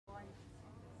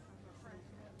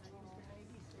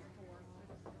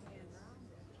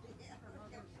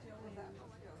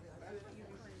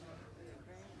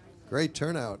Great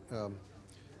turnout.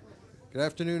 Good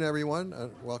afternoon, everyone.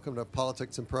 Welcome to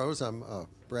Politics and Prose. I'm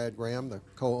Brad Graham, the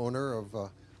co-owner of the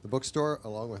bookstore,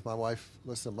 along with my wife,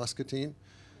 Lissa Muscatine.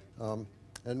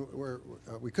 And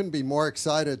we couldn't be more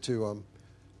excited to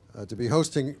be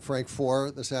hosting Frank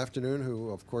Foer this afternoon, who,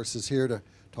 of course, is here to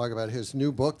talk about his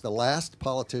new book, The Last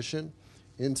Politician,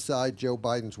 Inside Joe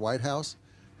Biden's White House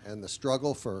and the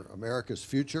Struggle for America's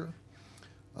Future.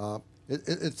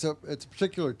 It's a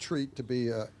particular treat to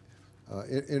be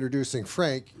introducing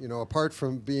Frank. You know, apart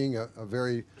from being a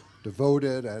very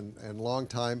devoted and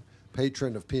longtime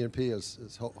patron of PNP,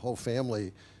 his whole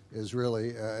family is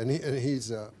really, and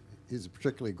he's a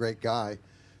particularly great guy.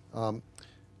 You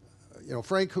know,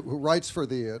 Frank, who writes for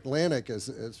the Atlantic,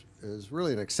 is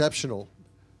really an exceptional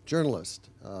journalist.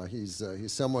 He's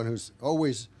someone who's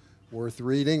always worth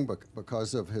reading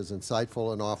because of his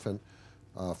insightful and often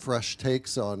fresh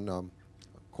takes on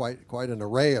quite an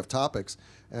array of topics.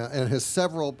 And his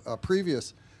several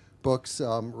previous books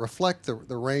reflect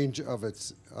the range of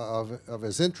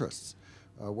his interests,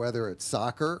 whether it's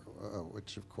soccer,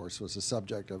 which of course was the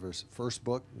subject of his first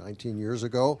book 19 years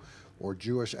ago, or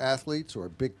Jewish athletes, or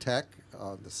big tech,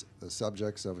 the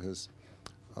subjects of his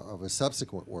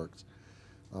subsequent works.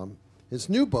 His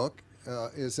new book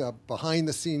is a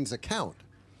behind-the-scenes account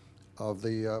of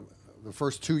the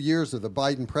first 2 years of the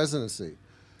Biden presidency.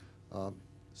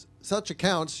 Such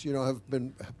accounts, you know, have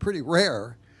been pretty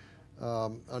rare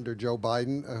under Joe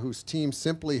Biden, whose team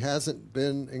simply hasn't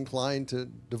been inclined to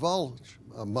divulge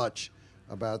much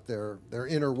about their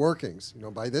inner workings. You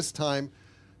know, by this time,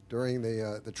 during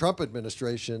the Trump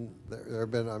administration, there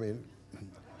have been, I mean,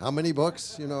 how many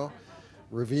books, you know,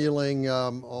 revealing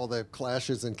all the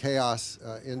clashes and chaos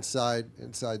inside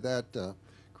that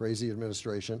crazy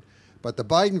administration. But the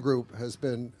Biden group has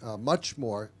been much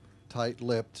more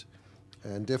tight-lipped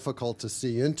and difficult to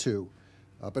see into.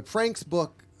 But Frank's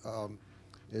book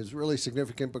is really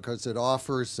significant because it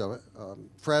offers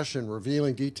fresh and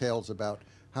revealing details about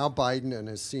how Biden and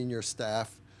his senior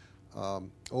staff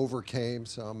overcame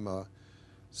some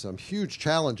huge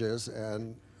challenges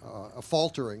and a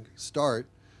faltering start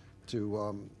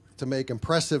to make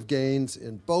impressive gains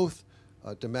in both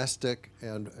domestic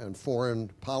and foreign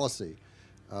policy.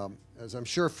 As I'm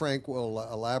sure Frank will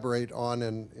elaborate on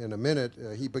in a minute,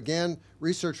 he began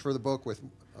research for the book with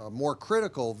a more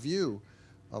critical view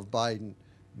of Biden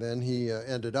than he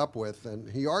ended up with.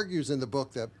 And he argues in the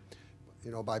book that,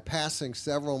 you know, by passing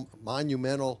several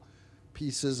monumental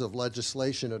pieces of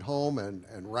legislation at home and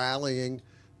rallying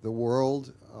the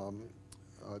world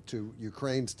to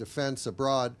Ukraine's defense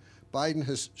abroad, Biden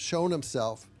has shown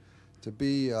himself to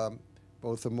be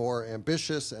both a more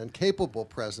ambitious and capable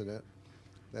president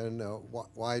than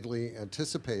widely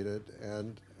anticipated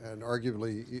and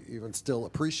arguably even still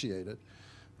appreciated.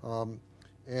 And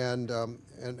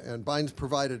Biden's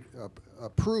provided a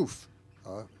proof,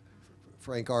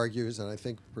 Frank argues, and I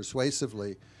think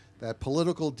persuasively, that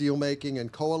political deal-making and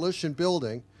coalition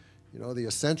building, you know, the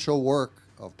essential work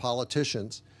of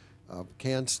politicians,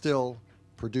 can still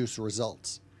produce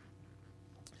results.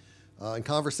 In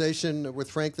conversation with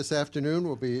Frank this afternoon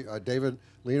will be David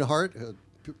Leonhardt,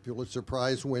 Pulitzer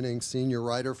Prize-winning senior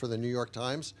writer for the New York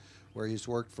Times, where he's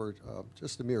worked for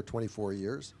just a mere 24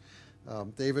 years.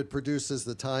 David produces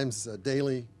the Times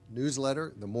daily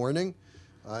newsletter, The Morning,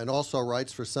 and also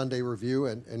writes for Sunday Review,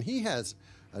 and he has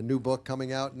a new book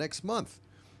coming out next month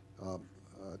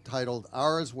titled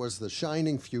Ours Was the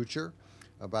Shining Future,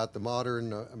 about the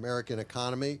modern American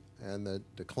economy and the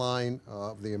decline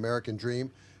of the American dream.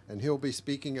 And he'll be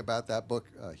speaking about that book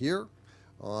here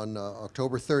on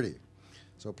October 30th.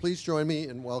 So please join me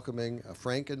in welcoming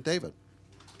Frank and David.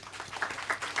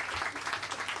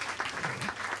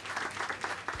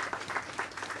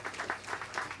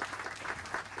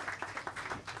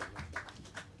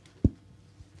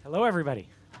 Hello, everybody.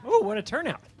 Oh, what a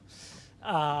turnout.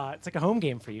 It's like a home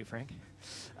game for you, Frank.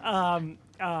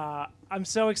 I'm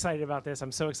so excited about this.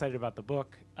 I'm so excited about the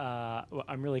book.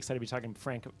 I'm really excited to be talking to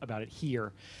Frank about it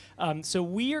here. So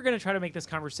we are going to try to make this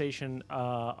conversation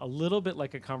a little bit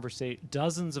like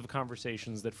dozens of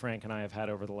conversations that Frank and I have had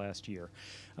over the last year.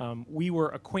 We were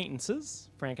acquaintances.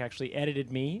 Frank actually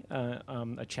edited me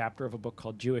a chapter of a book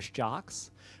called Jewish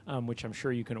Jocks, which I'm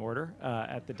sure you can order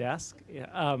at the desk.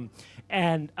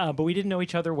 But we didn't know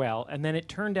each other well. And then it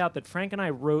turned out that Frank and I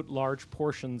wrote large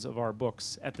portions of our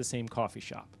books at the same coffee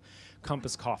shop,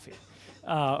 Compass Coffee.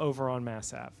 over on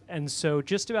Mass Ave. And so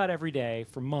just about every day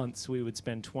for months, we would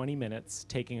spend 20 minutes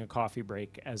taking a coffee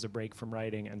break as a break from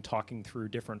writing and talking through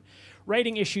different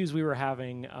writing issues we were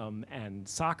having, and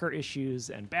soccer issues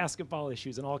and basketball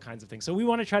issues and all kinds of things. So we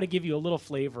want to try to give you a little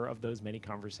flavor of those many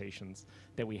conversations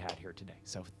that we had here today.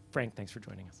 So Frank, thanks for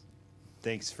joining us.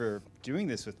 Thanks for doing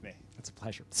this with me. It's a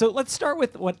pleasure. So let's start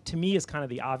with what to me is kind of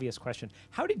the obvious question.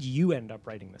 How did you end up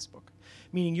writing this book?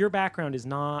 Meaning your background is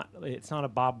it's not a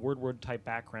Bob Woodward type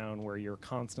background where you're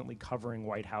constantly covering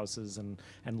White Houses and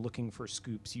looking for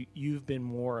scoops. You've been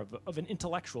more of an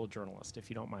intellectual journalist, if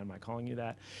you don't mind my calling you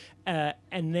that.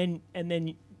 And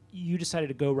then you decided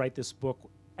to go write this book.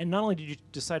 And not only did you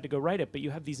decide to go write it, but you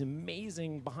have these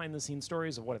amazing behind-the-scenes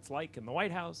stories of what it's like in the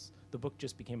White House. The book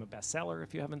just became a bestseller,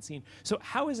 if you haven't seen. So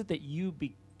how is it that you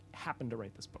happened to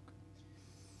write this book?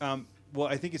 Well,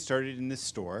 I think it started in this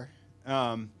store.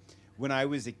 When I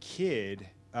was a kid,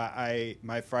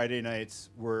 my Friday nights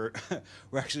were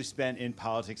actually spent in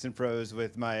Politics and Prose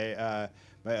with my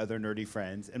other nerdy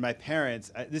friends. And my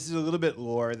parents, this is a little bit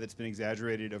lore that's been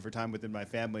exaggerated over time within my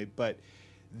family, but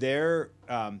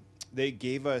they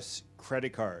gave us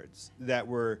credit cards that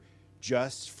were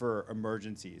just for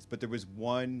emergencies. But there was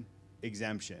one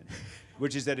exemption,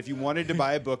 which is that if you wanted to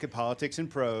buy a book at Politics and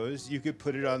Prose, you could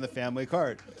put it on the family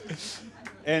card.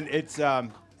 And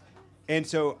and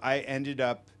so I ended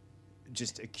up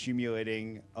just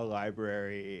accumulating a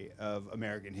library of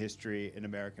American history and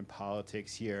American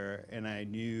politics here. And I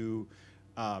knew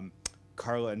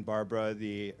Carla and Barbara,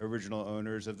 the original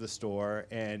owners of the store.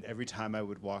 And every time I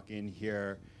would walk in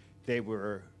here, they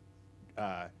were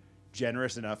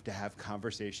generous enough to have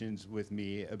conversations with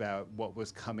me about what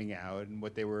was coming out and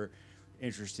what they were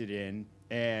interested in.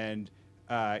 And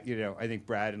I think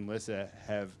Brad and Lissa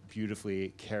have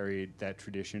beautifully carried that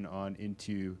tradition on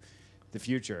into the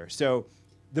future. So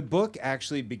the book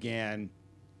actually began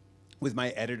with my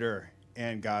editor,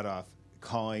 Ann Godoff,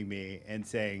 calling me and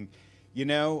saying,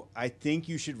 I think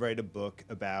you should write a book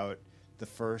about the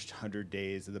first 100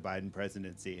 days of the Biden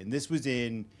presidency. And this was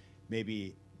in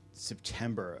maybe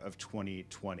September of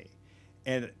 2020.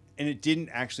 And it didn't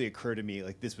actually occur to me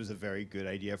like this was a very good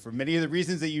idea for many of the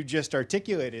reasons that you just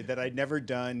articulated, that I'd never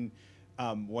done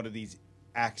one of these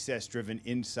access-driven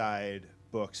inside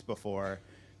books before.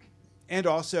 And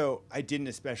also, I didn't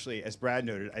especially, as Brad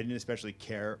noted, I didn't especially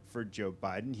care for Joe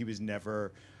Biden. He was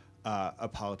never a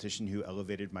politician who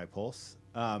elevated my pulse.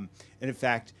 And in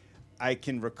fact, I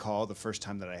can recall the first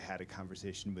time that I had a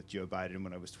conversation with Joe Biden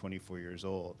when I was 24 years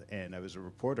old, and I was a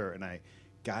reporter, and I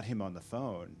got him on the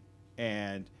phone,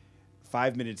 and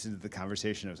 5 minutes into the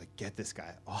conversation, I was like, get this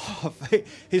guy off.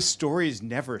 His stories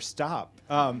never stop.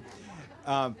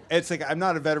 It's like, I'm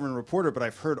not a veteran reporter, but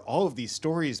I've heard all of these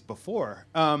stories before.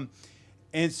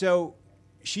 And so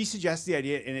she suggested the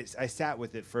idea, and I sat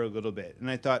with it for a little bit,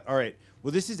 and I thought, all right,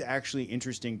 well, this is actually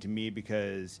interesting to me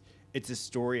because it's a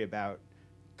story about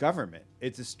government.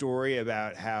 It's a story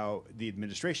about how the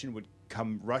administration would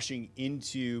come rushing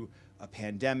into a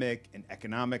pandemic, an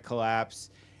economic collapse,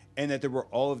 and that there were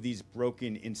all of these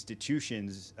broken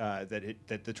institutions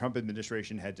that the Trump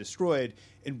administration had destroyed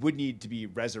and would need to be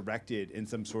resurrected in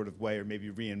some sort of way or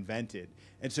maybe reinvented.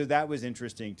 And so that was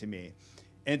interesting to me.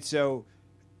 And so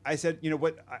I said, you know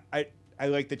what, I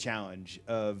like the challenge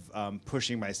of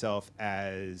pushing myself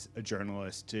as a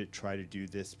journalist to try to do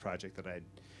this project that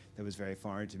was very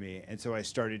foreign to me. And so I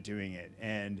started doing it.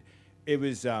 And it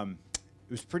was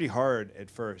pretty hard at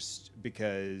first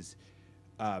because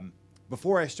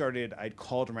before I started, I'd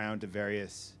called around to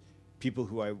various people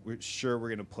who I was sure were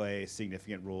going to play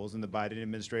significant roles in the Biden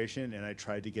administration, and I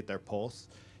tried to get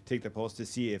take their pulse to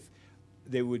see if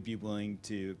they would be willing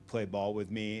to play ball with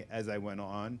me as I went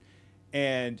on.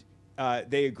 And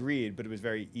they agreed, but it was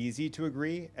very easy to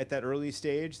agree at that early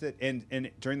stage.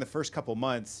 And during the first couple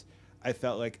months, I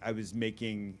felt like I was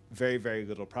making very, very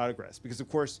little progress. Because, of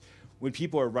course, when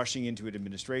people are rushing into an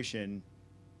administration,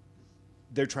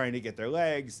 they're trying to get their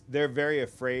legs. They're very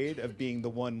afraid of being the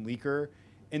one leaker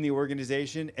in the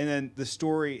organization. And then the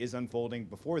story is unfolding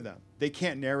before them. They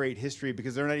can't narrate history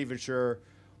because they're not even sure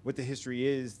what the history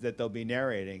is that they'll be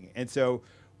narrating. And so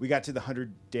we got to the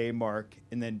 100-day mark,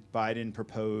 and then Biden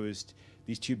proposed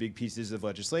these two big pieces of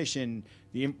legislation,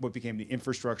 what became the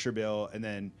infrastructure bill, and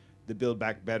then the Build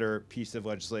Back Better piece of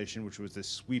legislation, which was the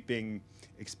sweeping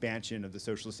expansion of the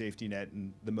social safety net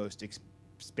and the most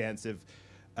expansive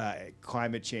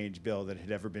climate change bill that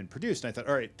had ever been produced. And I thought,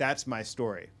 all right, that's my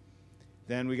story.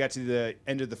 Then we got to the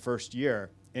end of the first year,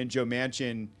 and Joe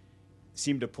Manchin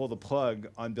seemed to pull the plug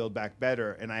on Build Back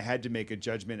Better, and I had to make a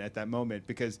judgment at that moment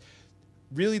because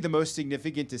really the most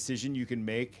significant decision you can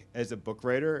make as a book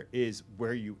writer is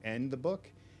where you end the book.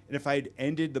 And if I'd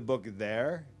ended the book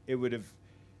there, it would have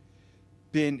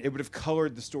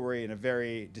colored the story in a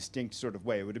very distinct sort of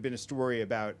way. It would have been a story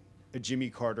about a Jimmy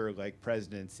Carter-like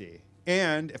presidency.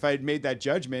 And if I had made that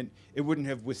judgment, it wouldn't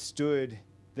have withstood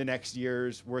the next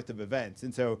year's worth of events.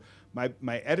 And so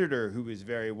my editor, who was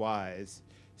very wise,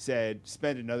 said,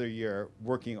 spend another year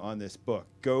working on this book.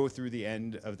 Go through the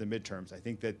end of the midterms. I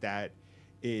think that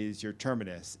is your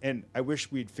terminus. And I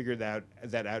wish we'd figured that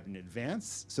out in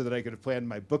advance so that I could have planned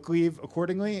my book leave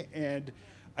accordingly, and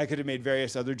I could have made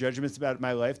various other judgments about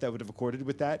my life that would have accorded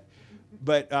with that.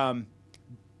 But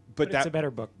it's a better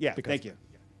book. Yeah, thank you.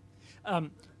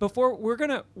 Before we're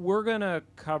gonna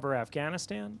cover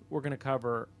Afghanistan, we're gonna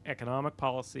cover economic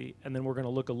policy, and then we're gonna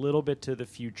look a little bit to the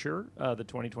future, the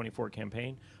 2024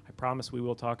 campaign. I promise we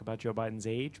will talk about Joe Biden's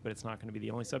age, but it's not going to be the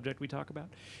only subject we talk about.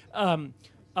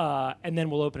 And then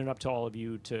we'll open it up to all of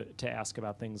you to ask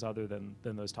about things other than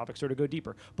those topics or to go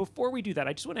deeper. Before we do that,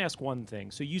 I just want to ask one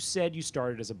thing. So you said you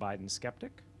started as a Biden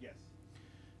skeptic. Yes.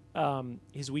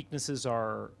 His weaknesses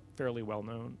are fairly well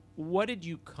known. What did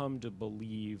you come to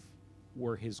believe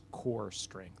were his core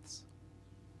strengths?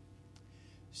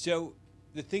 So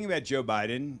the thing about Joe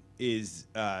Biden is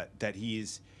that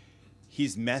he's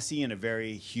messy in a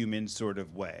very human sort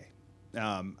of way.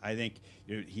 I think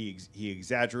he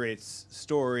exaggerates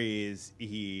stories.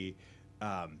 He's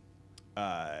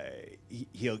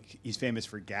famous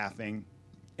for gaffing,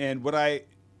 and what I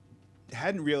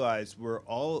hadn't realized were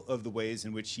all of the ways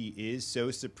in which he is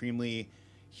so supremely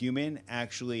human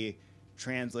actually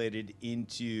translated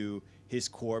into his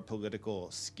core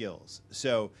political skills.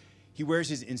 So he wears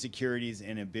his insecurities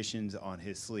and ambitions on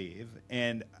his sleeve,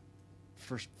 and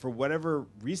for whatever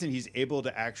reason, he's able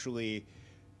to actually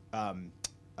kind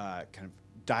of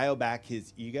dial back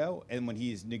his ego. And when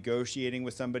he's negotiating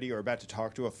with somebody or about to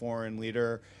talk to a foreign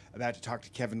leader, about to talk to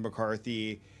Kevin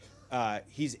McCarthy,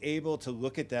 he's able to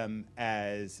look at them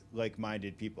as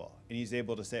like-minded people. And he's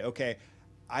able to say, okay,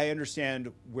 I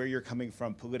understand where you're coming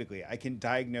from politically. I can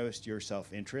diagnose your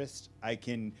self-interest. I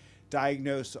can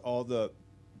diagnose all the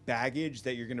baggage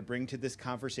that you're going to bring to this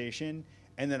conversation,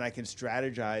 and then I can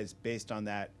strategize based on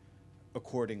that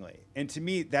accordingly. And to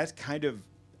me, that's kind of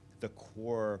the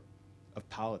core of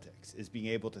politics, is being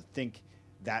able to think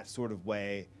that sort of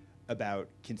way about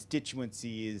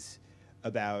constituencies,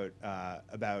 about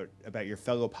your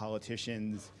fellow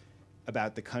politicians,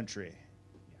 about the country.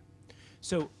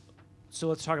 So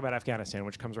let's talk about Afghanistan,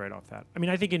 which comes right off that. I mean,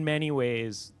 I think in many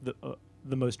ways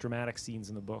the most dramatic scenes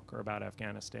in the book are about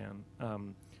Afghanistan.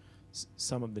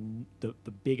 Some of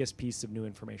the biggest piece of new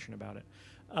information about it.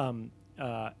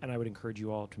 And I would encourage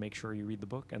you all to make sure you read the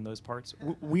book and those parts.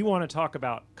 We want to talk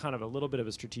about kind of a little bit of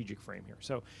a strategic frame here.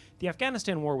 So the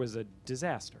Afghanistan war was a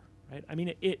disaster, right? I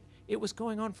mean, it was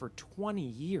going on for 20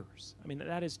 years. I mean,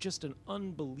 that is just an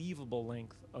unbelievable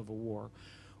length of a war.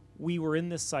 We were in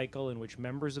this cycle in which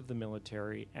members of the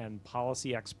military and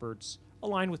policy experts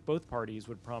aligned with both parties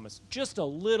would promise just a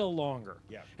little longer,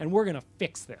 and we're going to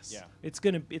fix this. Yeah.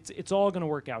 It's all going to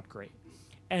work out great.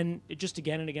 And it just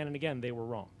again and again and again, they were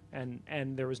wrong.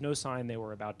 And there was no sign they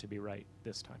were about to be right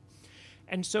this time.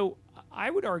 And so I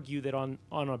would argue that on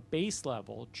a base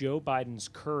level, Joe Biden's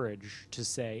courage to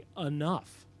say,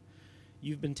 enough.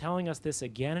 You've been telling us this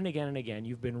again and again and again.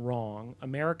 You've been wrong.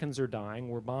 Americans are dying.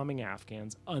 We're bombing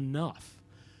Afghans. Enough.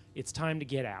 It's time to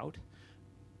get out.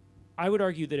 I would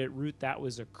argue that at root that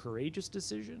was a courageous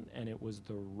decision and it was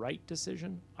the right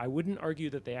decision. I wouldn't argue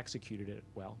that they executed it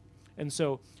well. And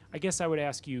so I guess I would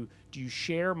ask you, do you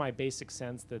share my basic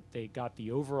sense that they got the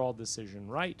overall decision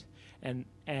right?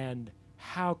 And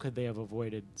how could they have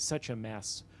avoided such a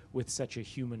mess with such a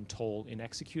human toll in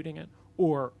executing it?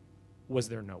 Or was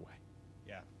there no way?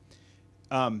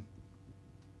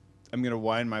 I'm going to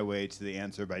wind my way to the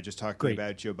answer by just talking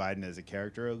about Joe Biden as a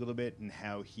character a little bit and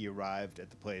how he arrived at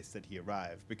the place that he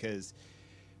arrived. Because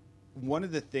one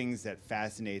of the things that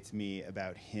fascinates me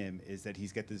about him is that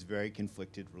he's got this very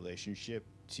conflicted relationship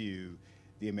to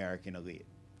the American elite.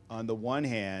 On the one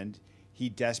hand, he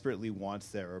desperately wants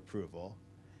their approval.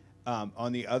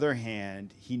 On the other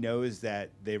hand, he knows that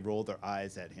they roll their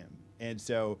eyes at him. And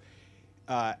so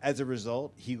as a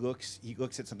result, he looks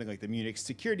at something like the Munich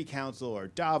Security Council or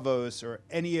Davos or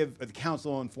any of the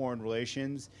Council on Foreign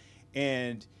Relations,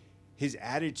 and his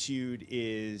attitude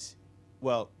is,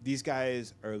 well, these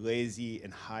guys are lazy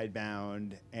and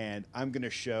hidebound, and I'm going to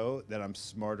show that I'm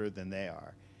smarter than they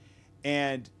are.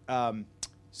 And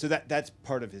so that's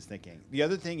part of his thinking. The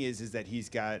other thing is that he's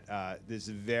got this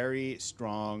very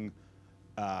strong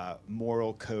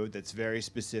moral code that's very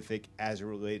specific as it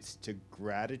relates to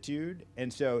gratitude.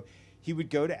 And so he would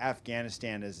go to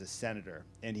Afghanistan as a senator,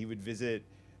 and he would visit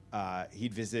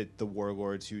the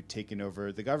warlords who'd taken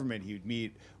over the government. He would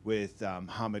meet with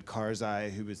Hamid Karzai,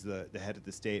 who was the head of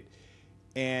the state,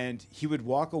 and he would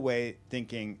walk away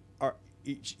thinking,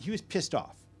 he was pissed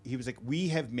off. He was like, we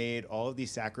have made all of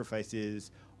these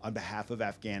sacrifices on behalf of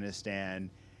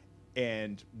Afghanistan,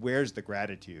 and where's the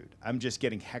gratitude? I'm just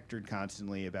getting hectored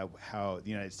constantly about how the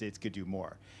United States could do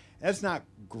more. That's not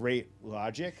great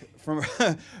logic,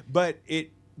 but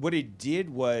what it did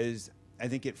was, I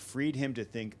think it freed him to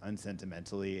think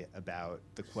unsentimentally about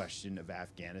the question of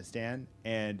Afghanistan.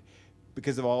 And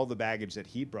because of all the baggage that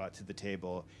he brought to the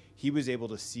table, he was able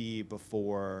to see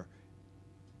before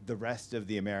the rest of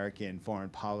the American foreign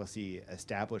policy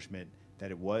establishment that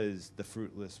it was the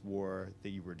fruitless war that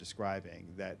you were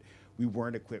describing, that we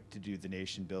weren't equipped to do the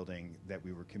nation building that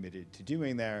we were committed to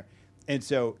doing there. And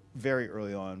so very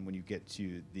early on, when you get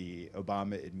to the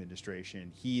Obama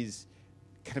administration, he's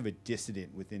kind of a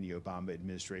dissident within the Obama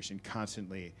administration,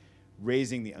 constantly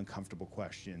raising the uncomfortable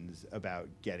questions about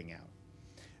getting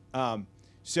out.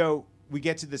 So we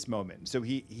get to this moment. So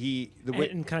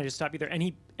and can I just stop you there?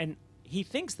 And he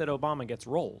thinks that Obama gets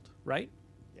rolled, right?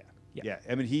 Yeah.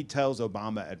 I mean, he tells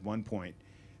Obama at one point,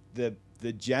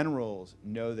 the generals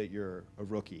know that you're a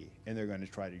rookie and they're going to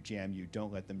try to jam you.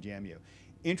 Don't let them jam you.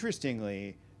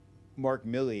 Interestingly, Mark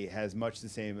Milley has much the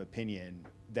same opinion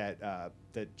that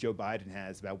Joe Biden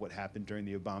has about what happened during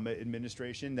the Obama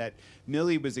administration. That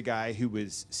Milley was a guy who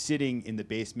was sitting in the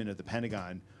basement of the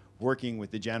Pentagon working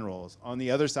with the generals on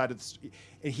the other side of the street.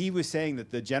 And he was saying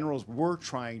that the generals were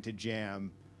trying to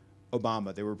jam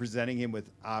Obama. They were presenting him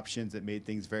with options that made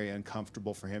things very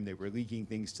uncomfortable for him. They were leaking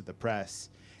things to the press.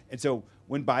 And so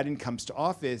when Biden comes to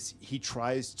office, he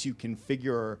tries to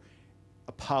configure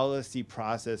a policy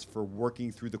process for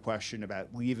working through the question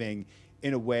about leaving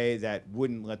in a way that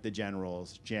wouldn't let the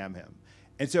generals jam him.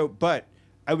 And so, but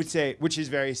I would say, which is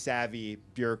very savvy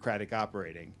bureaucratic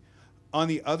operating. On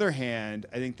the other hand,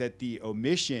 I think that the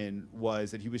omission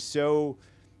was that he was so,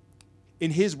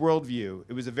 in his worldview,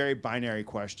 it was a very binary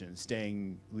question,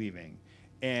 staying, leaving.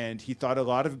 And he thought a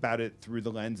lot about it through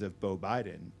the lens of Beau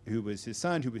Biden, who was his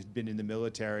son, who had been in the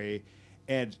military,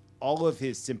 and all of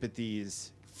his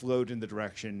sympathies flowed in the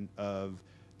direction of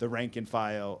the rank and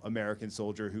file American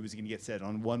soldier who was going to get sent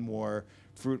on one more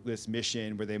fruitless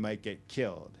mission where they might get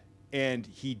killed. And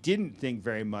he didn't think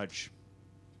very much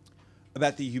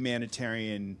about the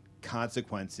humanitarian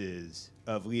consequences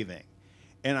of leaving.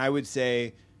 And I would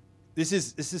say this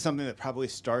is something that probably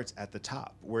starts at the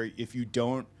top, where if you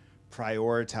don't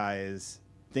prioritize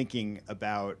thinking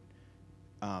about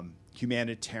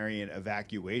humanitarian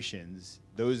evacuations,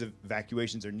 those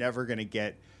evacuations are never going to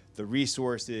get the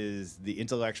resources, the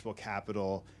intellectual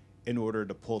capital in order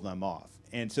to pull them off.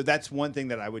 And so that's one thing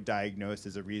that I would diagnose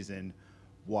as a reason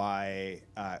why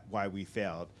we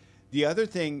failed. The other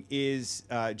thing is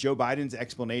Joe Biden's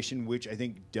explanation, which I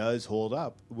think does hold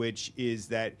up, which is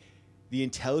that the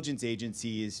intelligence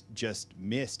agencies just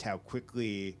missed how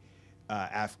quickly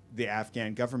the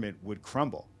Afghan government would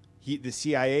crumble. The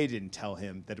CIA didn't tell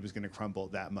him that it was going to crumble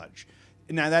that much.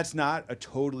 Now, that's not a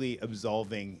totally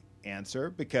absolving answer,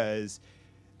 because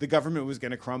the government was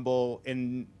going to crumble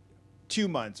in 2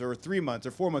 months or 3 months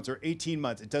or 4 months or 18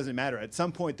 months. It doesn't matter. At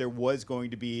some point, there was going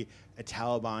to be a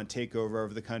Taliban takeover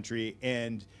of the country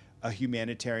and a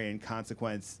humanitarian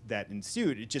consequence that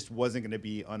ensued. It just wasn't going to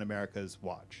be on America's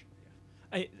watch.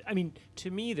 I mean, to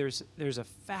me, there's a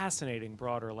fascinating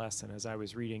broader lesson as I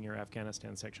was reading your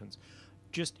Afghanistan sections.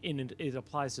 It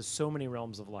applies to so many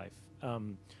realms of life.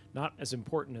 Not as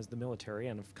important as the military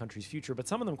and a country's future, but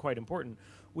some of them quite important,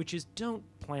 which is don't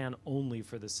plan only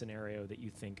for the scenario that you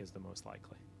think is the most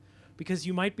likely. Because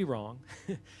you might be wrong.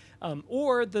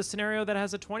 Or the scenario that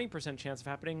has a 20% chance of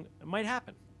happening might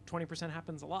happen. 20%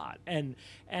 happens a lot. And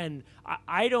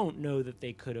I don't know that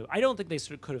they could have, I don't think they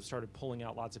could have started pulling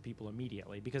out lots of people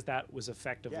immediately, because that was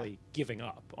effectively giving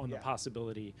up on the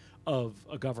possibility of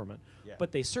a government. Yeah.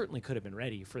 But they certainly could have been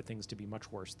ready for things to be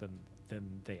much worse than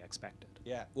they expected.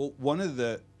 Yeah. Well, one of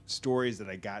the stories that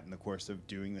I got in the course of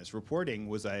doing this reporting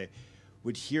was I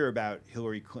would hear about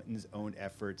Hillary Clinton's own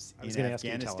efforts in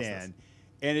Afghanistan.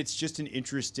 And it's just an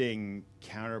interesting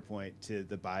counterpoint to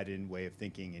the Biden way of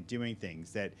thinking and doing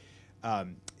things, that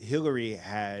Hillary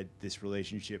had this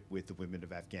relationship with the women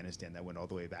of Afghanistan that went all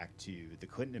the way back to the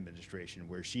Clinton administration,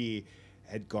 where she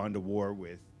had gone to war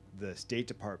with the State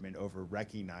Department over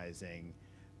recognizing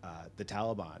the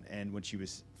Taliban. And when she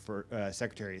was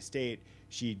Secretary of State,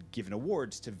 she'd given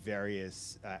awards to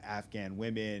various Afghan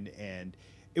women, and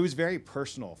it was very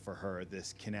personal for her,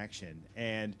 this connection.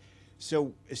 And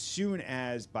so as soon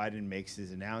as Biden makes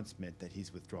his announcement that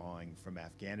he's withdrawing from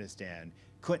Afghanistan,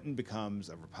 Clinton becomes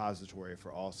a repository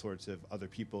for all sorts of other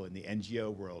people in the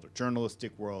NGO world or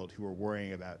journalistic world who are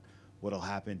worrying about what will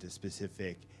happen to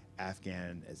specific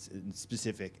Afghan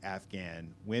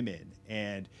women.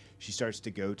 And she starts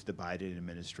to go to the Biden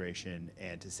administration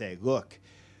and to say, look,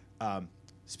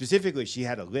 specifically, she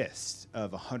had a list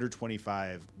of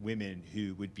 125 women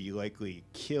who would be likely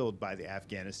killed by the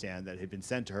Afghanistan that had been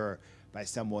sent to her by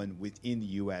someone within the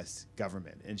U.S.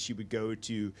 government. And she would go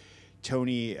to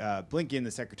Tony Blinken, the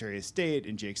Secretary of State,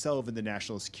 and Jake Sullivan, the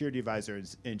National Security Advisor,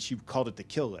 and she called it the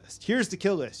kill list. Here's the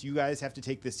kill list. You guys have to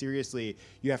take this seriously.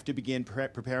 You have to begin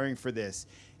preparing for this.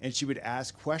 And she would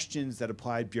ask questions that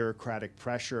applied bureaucratic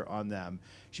pressure on them.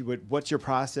 She would, what's your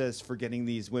process for getting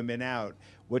these women out?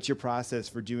 What's your process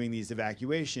for doing these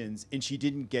evacuations? And she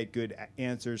didn't get good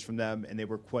answers from them, and they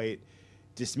were quite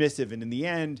dismissive. And in the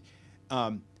end,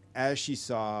 as she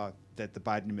saw that the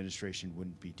Biden administration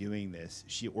wouldn't be doing this,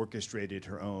 she orchestrated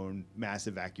her own mass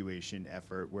evacuation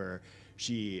effort where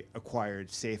she acquired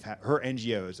her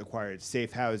NGOs acquired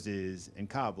safe houses in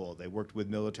Kabul. They worked with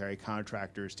military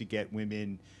contractors to get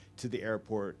women to the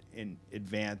airport in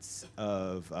advance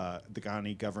of the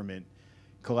Ghani government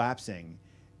collapsing.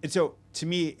 And so to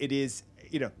me, it is,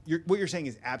 what you're saying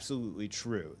is absolutely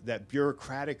true, that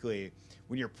bureaucratically,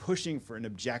 when you're pushing for an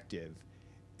objective,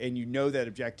 and you know that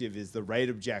objective is the right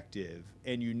objective,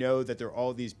 and you know that there are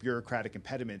all these bureaucratic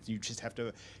impediments, you just have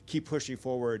to keep pushing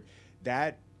forward.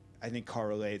 That, I think,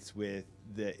 correlates with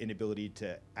the inability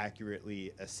to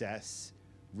accurately assess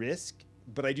risk.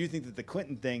 But I do think that the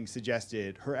Clinton thing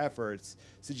her efforts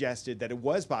suggested that it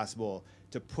was possible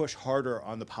to push harder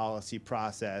on the policy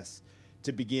process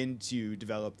to begin to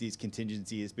develop these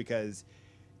contingencies, because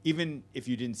even if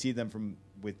you didn't see them from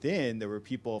within, there were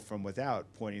people from without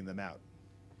pointing them out.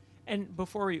 And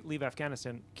before we leave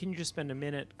Afghanistan, can you just spend a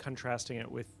minute contrasting it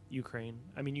with Ukraine?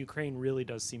 I mean, Ukraine really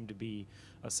does seem to be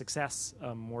a success,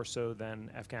 more so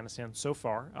than Afghanistan so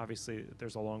far. Obviously,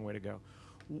 there's a long way to go.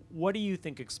 What do you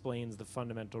think explains the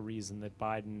fundamental reason that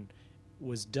Biden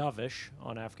was dovish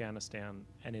on Afghanistan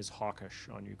and is hawkish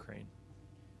on Ukraine?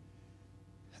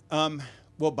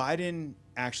 Well, Biden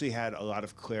actually had a lot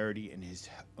of clarity in his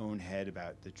own head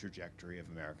about the trajectory of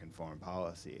American foreign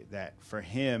policy, that for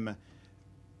him,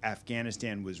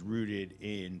 Afghanistan was rooted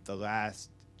in the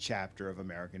last chapter of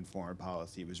American foreign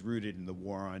policy. It was rooted in the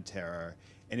war on terror,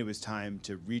 and it was time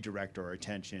to redirect our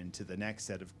attention to the next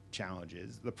set of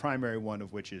challenges, the primary one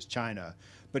of which is China.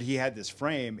 But he had this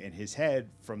frame in his head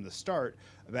from the start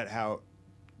about how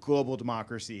global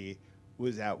democracy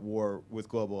was at war with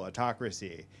global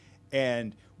autocracy.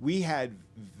 And we had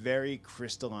very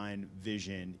crystalline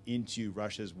vision into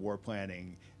Russia's war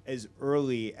planning as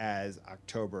early as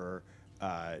October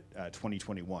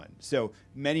 2021. So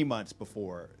many months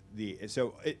before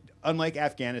unlike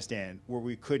Afghanistan, where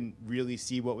we couldn't really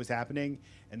see what was happening,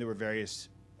 and there were various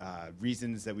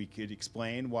reasons that we could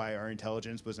explain why our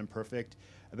intelligence was imperfect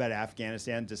about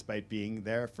Afghanistan, despite being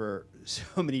there for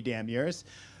so many damn years.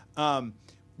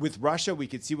 With Russia, we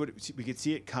could see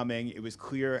it coming. It was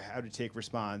clear how to take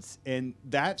response, and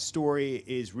that story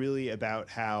is really about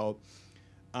how.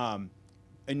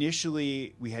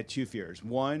 Initially, we had two fears.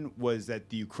 One was that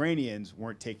the Ukrainians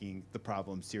weren't taking the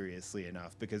problem seriously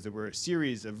enough, because there were a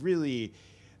series of really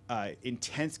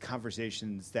intense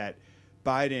conversations that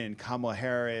Biden, Kamala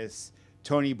Harris,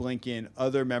 Tony Blinken,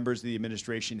 other members of the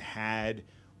administration had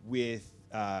with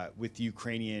the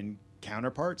Ukrainian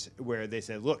counterparts, where they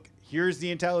said, look, here's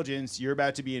the intelligence, you're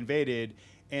about to be invaded.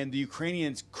 And the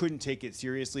Ukrainians couldn't take it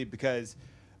seriously because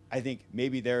I think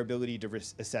maybe their ability to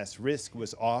assess risk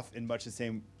was off in much the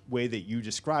same way that you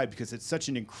described, because it's such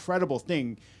an incredible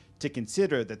thing to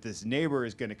consider that this neighbor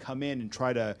is going to come in and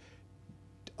try to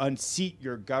unseat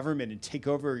your government and take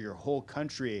over your whole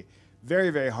country. Very,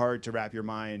 very hard to wrap your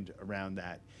mind around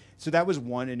that. So that was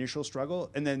one initial struggle.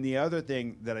 And then the other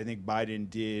thing that I think Biden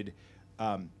did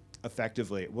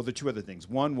effectively, well, the two other things.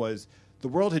 One was the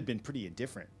world had been pretty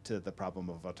indifferent to the problem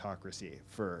of autocracy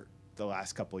for the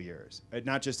last couple of years,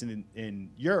 not just in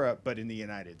Europe, but in the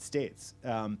United States.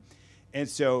 And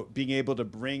so being able to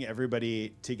bring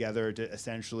everybody together to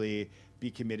essentially be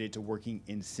committed to working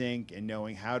in sync and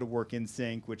knowing how to work in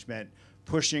sync, which meant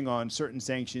pushing on certain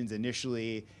sanctions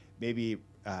initially, maybe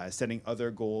setting other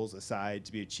goals aside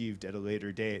to be achieved at a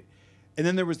later date. And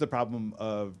then there was the problem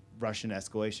of Russian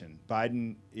escalation.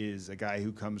 Biden is a guy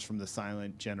who comes from the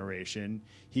silent generation.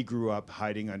 He grew up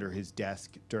hiding under his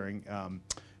desk during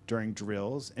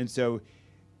drills. And so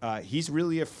he's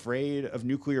really afraid of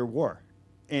nuclear war.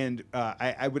 And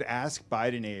I would ask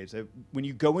Biden aides, when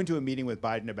you go into a meeting with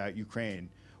Biden about Ukraine,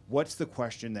 what's the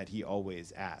question that he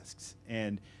always asks?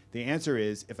 And the answer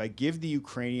is, if I give the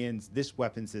Ukrainians this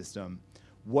weapon system,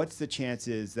 what's the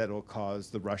chances that it'll cause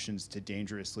the Russians to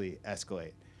dangerously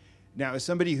escalate? Now, as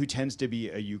somebody who tends to be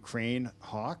a Ukraine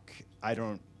hawk,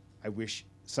 I wish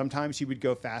sometimes he would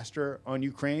go faster on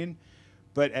Ukraine,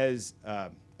 but as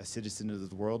a citizen of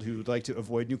the world who would like to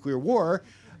avoid nuclear war,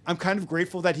 I'm kind of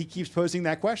grateful that he keeps posing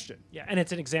that question. Yeah, and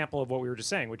it's an example of what we were just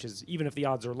saying, which is even if the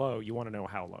odds are low, you want to know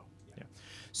how low. Yeah.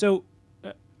 So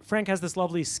Frank has this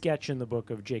lovely sketch in the book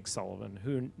of Jake Sullivan,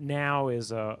 who now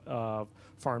is a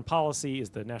foreign policy, is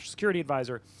the national security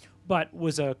advisor, but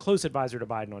was a close advisor to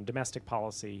Biden on domestic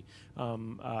policy.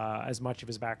 As much of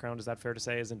his background, is that fair to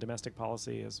say, is in domestic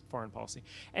policy as foreign policy?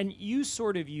 And you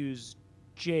sort of use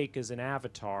Jake as an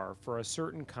avatar for a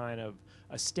certain kind of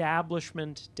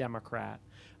establishment Democrat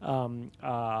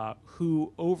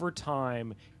who over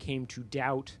time came to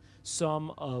doubt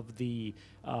some of the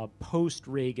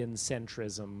post-Reagan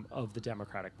centrism of the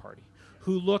Democratic Party,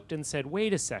 who looked and said,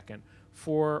 wait a second,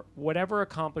 for whatever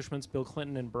accomplishments Bill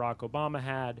Clinton and Barack Obama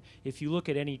had, if you look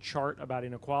at any chart about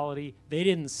inequality, they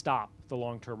didn't stop the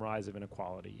long-term rise of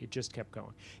inequality. It just kept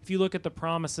going. If you look at the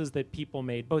promises that people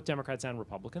made, both Democrats and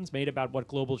Republicans, made about what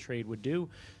global trade would do,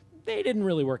 they didn't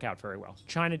really work out very well.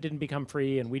 China didn't become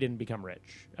free and we didn't become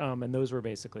rich. And those were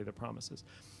basically the promises.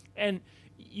 And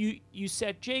you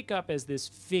set Jake up as this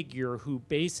figure who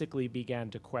basically began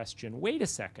to question, wait a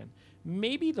second,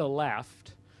 maybe the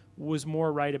left was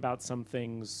more right about some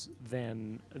things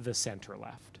than the center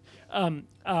left.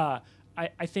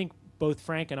 I think both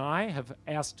Frank and I have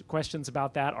asked questions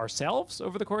about that ourselves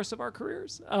over the course of our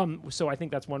careers. So I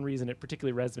think that's one reason it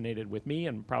particularly resonated with me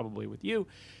and probably with you.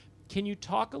 Can you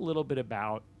talk a little bit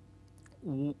about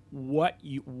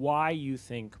why you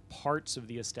think parts of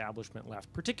the establishment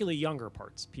left, particularly younger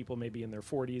parts, people maybe in their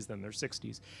 40s, then their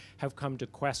 60s, have come to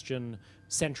question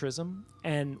centrism,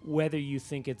 and whether you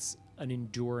think it's an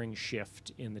enduring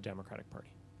shift in the Democratic Party?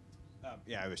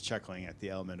 Yeah, I was chuckling at the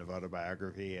element of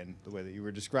autobiography and the way that you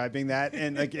were describing that,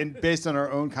 and based on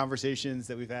our own conversations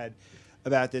that we've had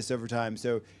about this over time.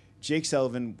 So, Jake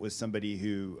Sullivan was somebody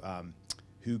who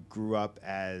grew up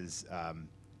as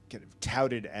kind of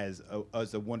touted as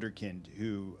a wunderkind,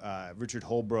 who Richard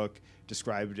Holbrooke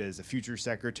described as a future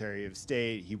Secretary of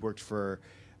State. He worked for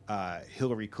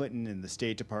Hillary Clinton in the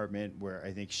State Department, where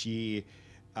I think she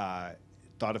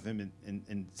thought of him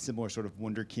in similar sort of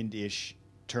wunderkind-ish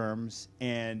terms.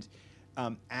 And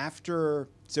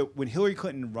so when Hillary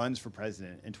Clinton runs for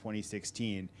president in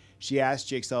 2016, she asked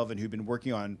Jake Sullivan, who'd been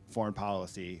working on foreign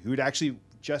policy, who'd actually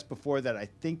just before that, I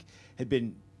think, had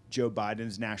been Joe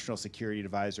Biden's national security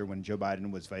advisor when Joe Biden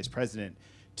was vice president,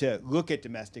 to look at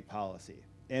domestic policy.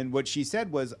 And what she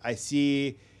said was, I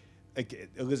see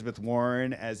Elizabeth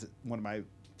Warren as one of my,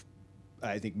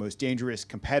 I think, most dangerous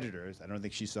competitors. I don't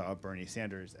think she saw Bernie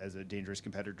Sanders as a dangerous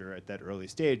competitor at that early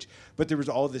stage, but there was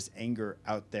all this anger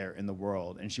out there in the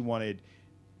world. And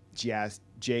she asked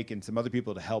Jake and some other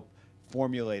people to help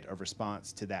formulate a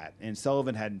response to that. And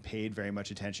Sullivan hadn't paid very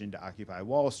much attention to Occupy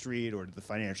Wall Street or to the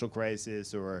financial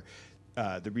crisis or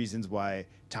the reasons why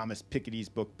Thomas Piketty's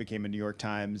book became a New York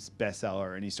Times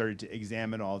bestseller. And he started to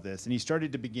examine all this. And he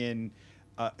started to begin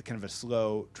kind of a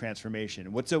slow transformation.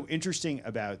 And what's so interesting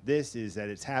about this is that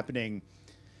it's happening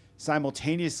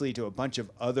simultaneously to a bunch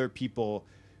of other people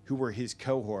who were his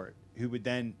cohort, who would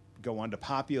then go on to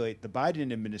populate the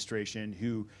Biden administration,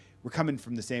 who were coming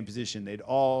from the same position. They'd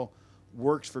all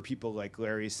worked for people like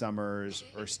Larry Summers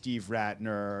or Steve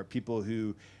Ratner, people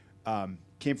who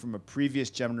came from a previous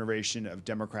generation of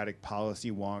Democratic policy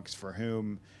wonks for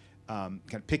whom kind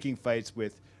of picking fights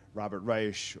with Robert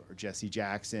Reich or Jesse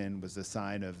Jackson was a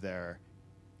sign of their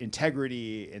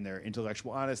integrity and their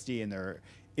intellectual honesty and their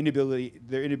ability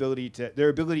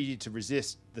to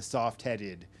resist the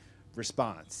soft-headed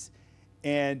response.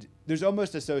 And there's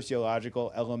almost a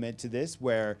sociological element to this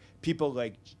where people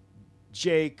like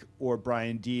Jake or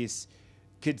Brian Deese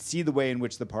could see the way in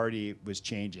which the party was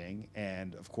changing.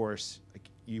 And of course,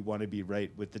 you want to be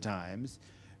right with the times.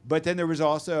 But then there was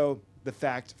also the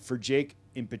fact for Jake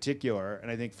in particular, and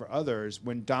I think for others,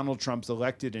 when Donald Trump's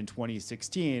elected in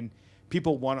 2016,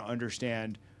 people want to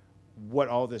understand what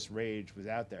all this rage was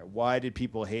out there. Why did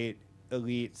people hate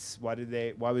elites?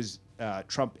 Why was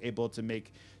Trump able to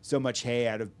make so much hay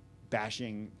out of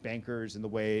bashing bankers in the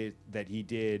way that he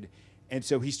did? And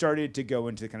so he started to go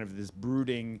into kind of this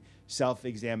brooding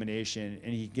self-examination,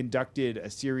 and he conducted a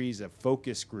series of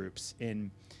focus groups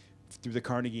through the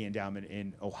Carnegie Endowment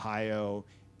in Ohio,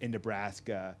 in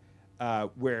Nebraska,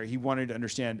 where he wanted to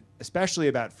understand, especially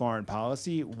about foreign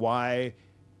policy, why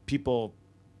people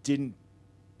didn't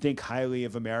think highly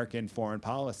of American foreign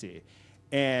policy.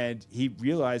 And he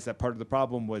realized that part of the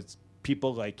problem was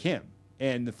people like him.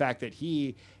 And the fact that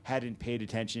he hadn't paid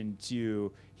attention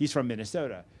to, he's from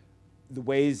Minnesota, the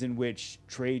ways in which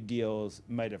trade deals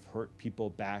might have hurt people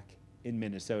back in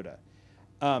Minnesota.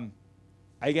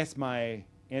 I guess my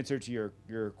answer to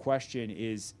your question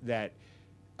is that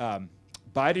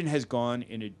Biden has gone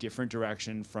in a different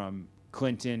direction from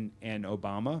Clinton and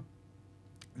Obama,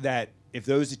 that if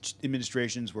those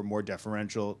administrations were more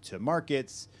deferential to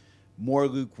markets, more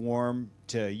lukewarm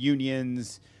to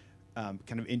unions,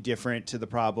 kind of indifferent to the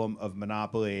problem of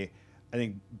monopoly, I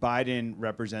think Biden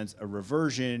represents a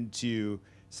reversion to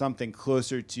something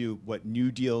closer to what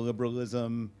New Deal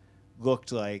liberalism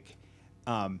looked like.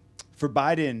 For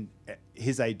Biden,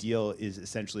 his ideal is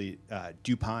essentially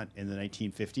DuPont in the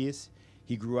 1950s.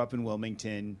 He grew up in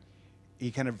Wilmington. He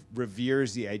kind of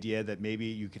reveres the idea that maybe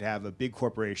you could have a big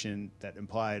corporation that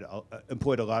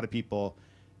employed a lot of people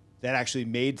that actually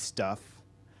made stuff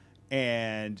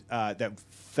and that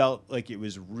felt like it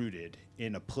was rooted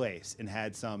in a place and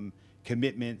had some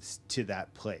commitments to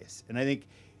that place. And I think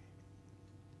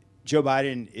Joe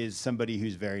Biden is somebody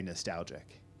who's very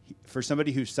nostalgic. For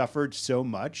somebody who suffered so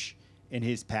much in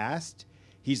his past,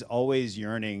 he's always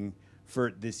yearning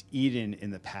for this Eden in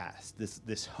the past,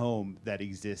 this home that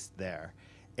exists there.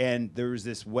 And there was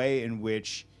this way in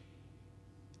which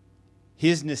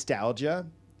his nostalgia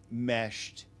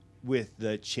meshed with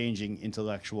the changing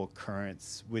intellectual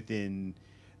currents within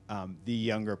the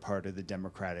younger part of the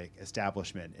Democratic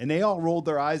establishment. And they all rolled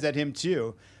their eyes at him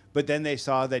too, but then they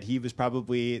saw that he was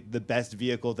probably the best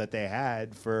vehicle that they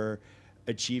had for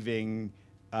achieving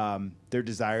their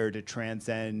desire to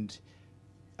transcend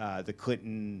the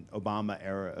Clinton-Obama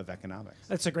era of economics.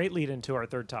 That's a great lead into our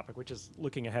third topic, which is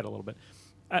looking ahead a little bit.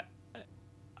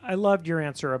 I loved your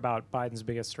answer about Biden's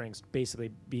biggest strengths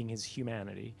basically being his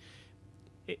humanity.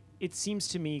 It seems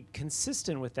to me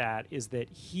consistent with that is that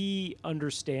he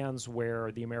understands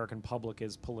where the American public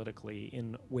is politically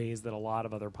in ways that a lot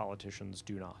of other politicians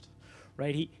do not,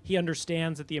 right? He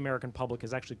understands that the American public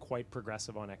is actually quite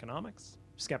progressive on economics,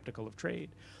 skeptical of trade.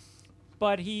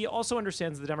 But he also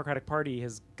understands the Democratic Party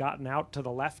has gotten out to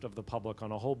the left of the public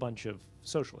on a whole bunch of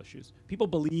social issues. People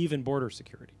believe in border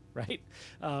security, right?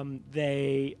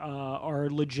 They are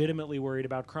legitimately worried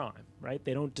about crime, right?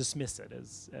 They don't dismiss it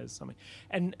as something.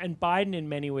 And Biden, in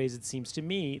many ways, it seems to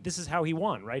me, this is how he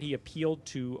won, right? He appealed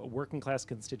to a working class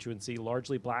constituency,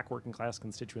 largely black working class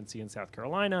constituency in South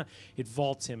Carolina. It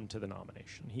vaults him to the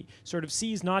nomination. He sort of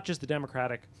sees not just the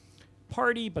Democratic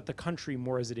Party, but the country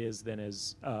more as it is than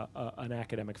as an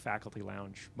academic faculty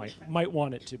lounge might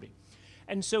want it to be.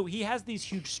 And so he has these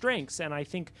huge strengths, and I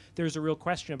think there's a real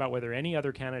question about whether any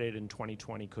other candidate in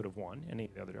 2020 could have won, any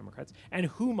of the other Democrats, and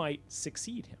who might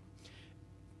succeed him.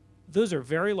 Those are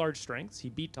very large strengths. He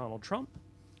beat Donald Trump,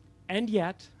 and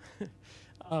yet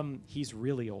he's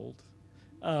really old.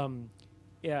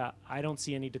 Yeah, I don't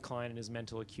see any decline in his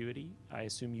mental acuity. I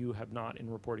assume you have not in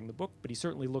reporting the book, but he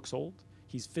certainly looks old.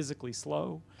 He's physically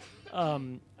slow.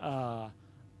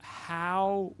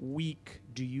 How weak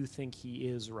do you think he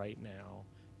is right now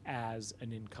as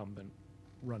an incumbent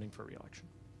running for re-election?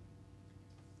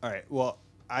 All right. Well,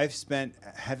 I've spent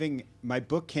my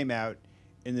book came out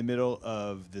in the middle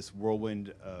of this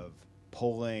whirlwind of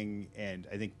polling and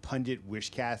I think pundit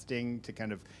wish casting to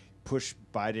kind of push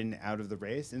Biden out of the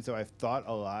race. And so I've thought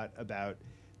a lot about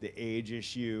the age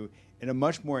issue in a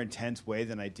much more intense way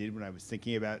than I did when I was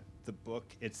thinking about the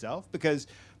book itself, because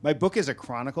my book is a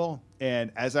chronicle,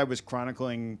 and as I was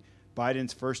chronicling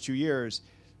Biden's first 2 years,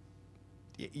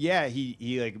 yeah,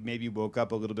 he like maybe woke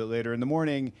up a little bit later in the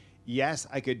morning. Yes,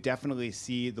 I could definitely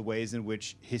see the ways in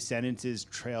which his sentences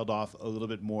trailed off a little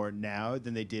bit more now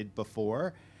than they did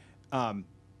before.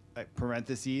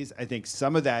 Parentheses, I think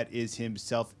some of that is him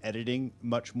self-editing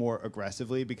much more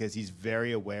aggressively because he's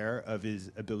very aware of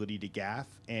his ability to gaffe,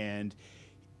 and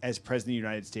as president of the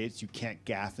United States, you can't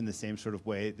gaffe in the same sort of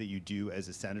way that you do as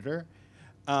a senator.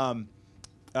 But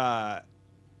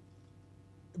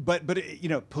you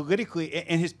know, politically,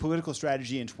 and his political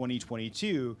strategy in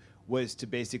 2022 was to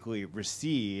basically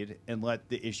recede and let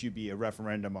the issue be a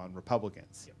referendum on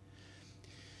Republicans. Yep.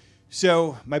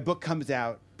 So my book comes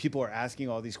out. People are asking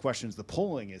all these questions. The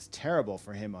polling is terrible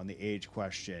for him on the age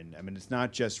question. I mean, it's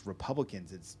not just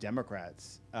Republicans, it's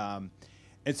Democrats.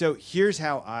 And so here's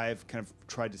how I've kind of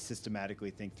tried to systematically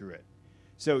think through it.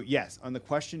 So yes, on the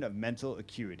question of mental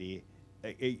acuity,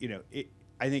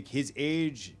 I think his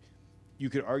age,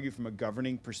 you could argue from a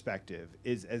governing perspective,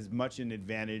 is as much an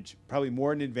advantage, probably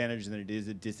more an advantage than it is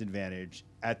a disadvantage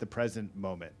at the present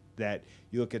moment. that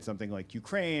you look at something like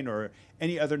Ukraine or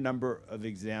any other number of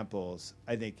examples,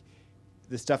 I think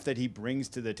the stuff that he brings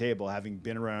to the table, having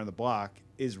been around the block,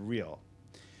 is real.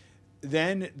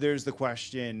 Then there's the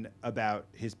question about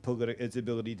his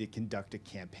ability to conduct a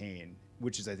campaign,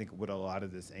 which is, I think, what a lot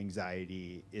of this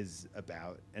anxiety is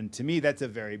about. And to me, that's a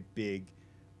very big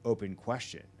open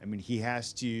question. I mean, he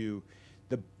has to,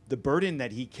 the burden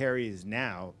that he carries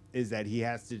now is that he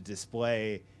has to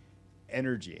display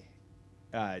energy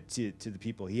to the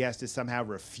people. He has to somehow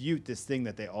refute this thing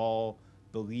that they all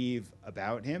believe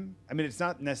about him. I mean, it's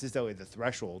not necessarily the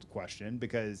threshold question,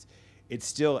 because it's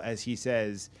still, as he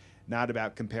says, not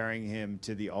about comparing him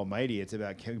to the almighty. It's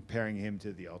about comparing him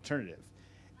to the alternative.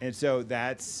 And so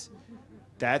that's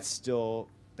still,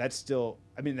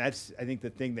 I mean, that's, I think, the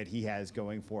thing that he has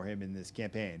going for him in this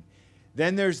campaign.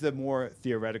 Then there's the more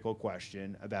theoretical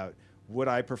question about, would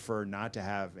I prefer not to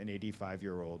have an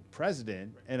 85-year-old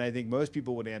president? And I think most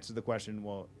people would answer the question,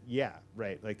 well, yeah,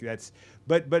 right. Like that's,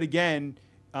 but again,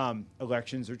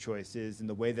 elections are choices. And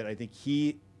the way that I think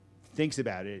he thinks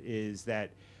about it is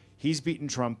that he's beaten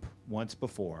Trump once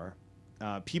before.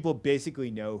 People basically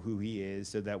know who he is,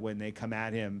 so that when they come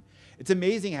at him, it's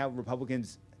amazing how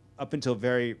Republicans, up until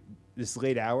this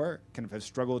late hour, kind of have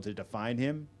struggled to define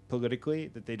him politically,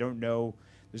 that they don't know.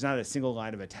 There's not a single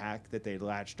line of attack that they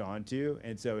latched onto.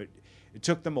 And so it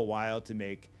took them a while to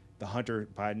make the Hunter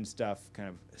Biden stuff kind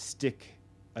of stick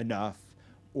enough,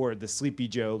 or the Sleepy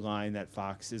Joe line that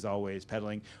Fox is always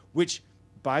peddling, which,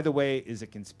 by the way, is a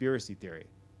conspiracy theory.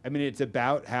 I mean, it's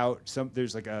about how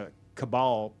there's like a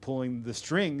cabal pulling the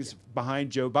strings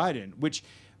behind Joe Biden, which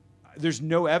there's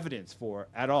no evidence for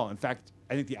at all. In fact,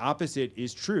 I think the opposite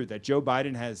is true, that Joe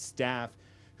Biden has staff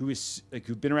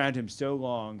who've been around him so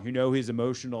long, who know his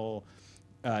emotional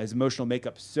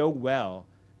makeup so well,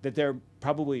 that they're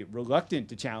probably reluctant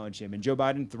to challenge him. And Joe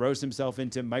Biden throws himself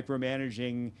into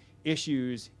micromanaging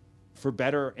issues for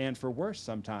better and for worse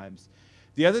sometimes.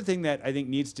 The other thing that I think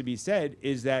needs to be said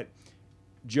is that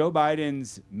Joe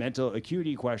Biden's mental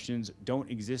acuity questions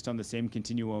don't exist on the same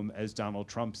continuum as Donald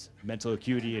Trump's mental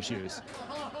acuity issues.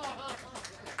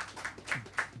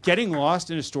 Getting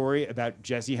lost in a story about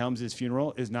Jesse Helms'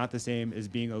 funeral is not the same as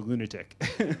being a lunatic.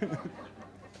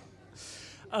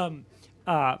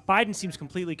 Biden seems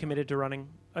completely committed to running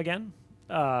again.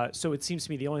 So it seems to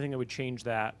me the only thing that would change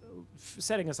that,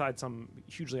 setting aside some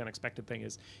hugely unexpected thing,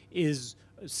 is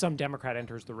some Democrat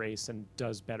enters the race and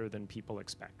does better than people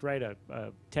expect, right?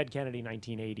 Ted Kennedy,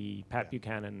 1980, Pat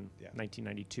Buchanan,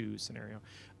 1992 scenario.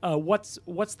 What's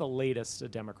the latest a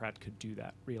Democrat could do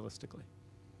that realistically?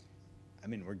 I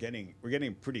mean, we're getting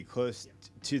pretty close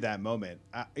to that moment.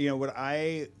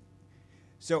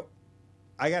 So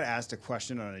I got asked a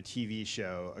question on a TV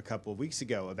show a couple of weeks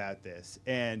ago about this,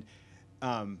 and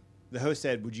the host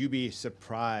said, "Would you be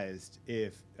surprised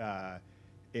if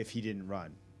he didn't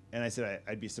run?" And I said,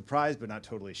 "I'd be surprised, but not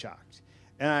totally shocked."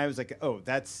 And I was like, "Oh,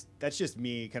 that's just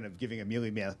me kind of giving a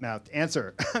mealy-mouthed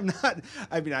answer. I'm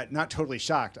not totally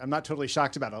shocked. I'm not totally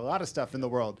shocked about a lot of stuff in the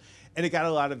world." And it got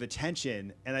a lot of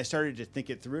attention, and I started to think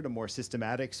it through in a more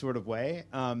systematic sort of way,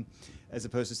 as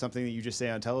opposed to something that you just say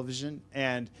on television.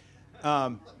 And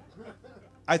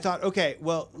I thought, okay,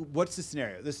 well, what's the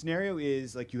scenario? The scenario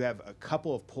is like you have a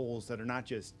couple of polls that are not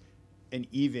just an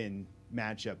even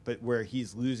matchup, but where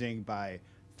he's losing by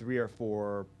 3 or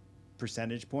 4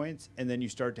 percentage points, and then you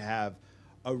start to have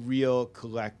a real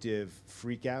collective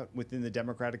freak out within the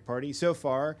Democratic Party. So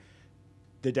far,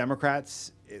 the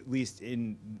Democrats, at least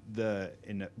in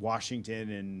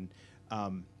Washington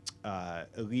and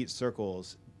elite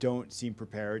circles, don't seem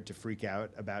prepared to freak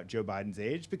out about Joe Biden's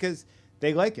age, because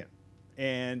they like him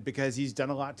and because he's done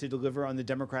a lot to deliver on the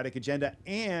Democratic agenda,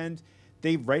 and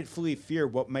they rightfully fear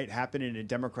what might happen in a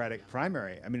Democratic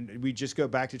primary. I mean, we just go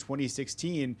back to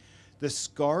 2016, the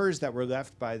scars that were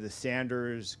left by the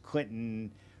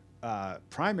Sanders-Clinton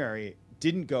primary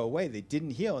didn't go away. They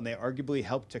didn't heal, and they arguably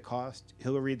helped to cost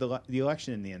Hillary the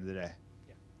election in the end of the day.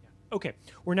 Okay,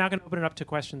 we're now going to open it up to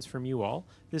questions from you all.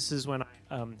 This is when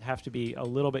I have to be a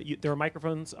little bit. There are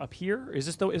microphones up here.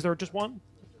 Is there just one?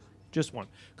 Just one.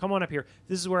 Come on up here.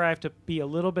 This is where I have to be a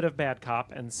little bit of bad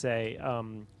cop and say,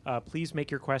 please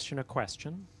make your question a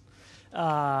question.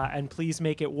 And please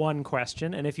make it one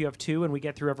question. And if you have two and we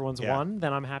get through everyone's one,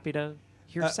 then I'm happy to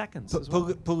hear seconds as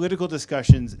well. Political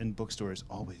discussions in bookstores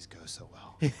always go so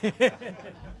well.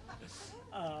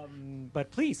 But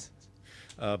please.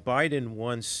 Biden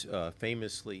once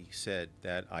famously said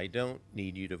that I don't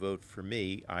need you to vote for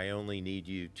me. I only need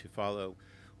you to follow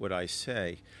what I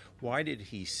say. Why did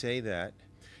he say that?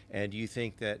 And do you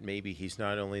think that maybe he's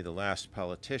not only the last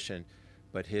politician,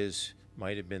 but his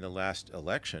might have been the last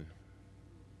election?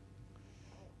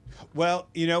 Well,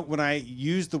 you know, when I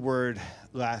use the word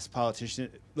last politician,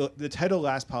 the title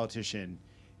last politician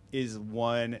is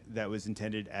one that was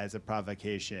intended as a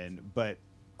provocation, but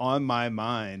on my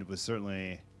mind was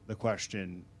certainly the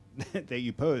question that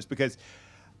you posed, because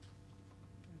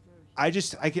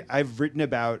I've written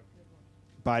about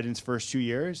Biden's first 2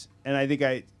 years, and I think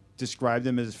I described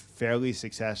them as fairly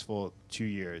successful 2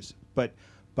 years. But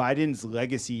Biden's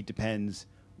legacy depends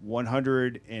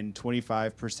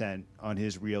 125% on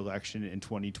his reelection in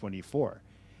 2024.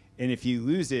 And if he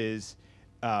loses,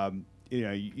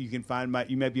 you can find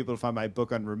you might be able to find my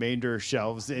book on remainder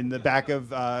shelves in the back of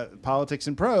Politics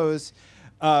and Prose.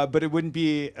 But it wouldn't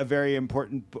be a very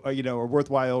important, or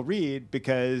worthwhile read,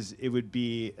 because it would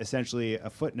be essentially a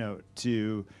footnote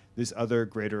to this other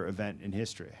greater event in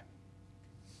history.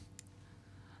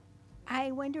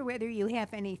 I wonder whether you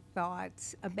have any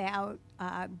thoughts about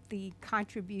the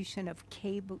contribution of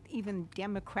cable, even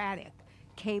Democratic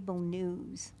cable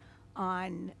news,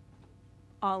 on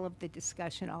all of the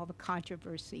discussion, all the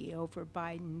controversy over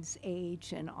Biden's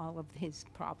age and all of his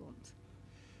problems.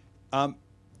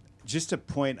 Just a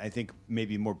point, I think,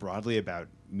 maybe more broadly about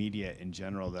media in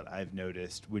general that I've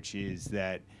noticed, which is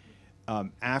that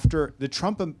after the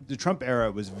Trump era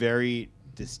was very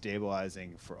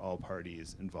destabilizing for all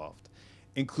parties involved,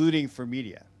 including for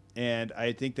media. And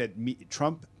I think that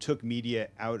Trump took media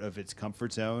out of its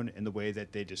comfort zone in the way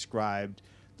that they described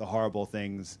the horrible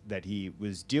things that he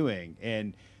was doing.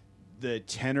 And the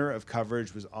tenor of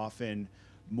coverage was often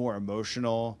more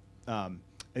emotional. I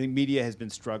think media has been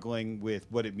struggling with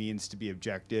what it means to be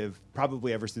objective,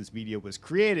 probably ever since media was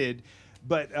created,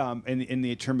 but and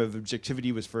the term of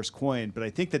objectivity was first coined. But I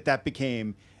think that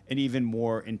became an even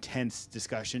more intense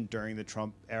discussion during the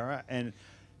Trump era. And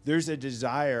there's a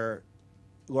desire,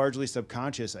 largely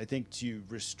subconscious, I think, to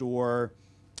restore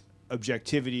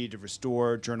objectivity, to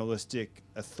restore journalistic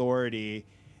authority.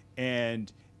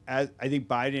 And I think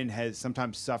Biden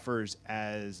sometimes suffers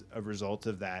as a result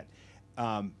of that.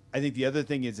 I think the other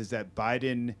thing is that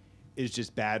Biden is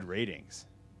just bad ratings.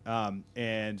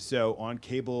 And so on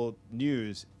cable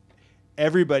news,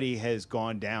 everybody has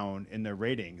gone down in their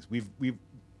ratings.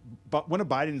 But one of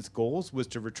Biden's goals was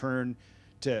to return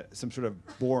to some sort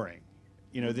of boring.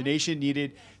 The nation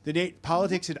needed,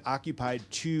 politics had occupied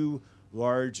too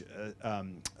large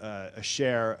a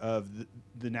share of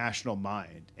the national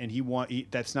mind. And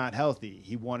that's not healthy.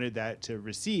 He wanted that to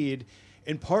recede,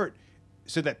 in part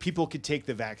so that people could take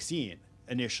the vaccine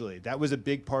initially. That was a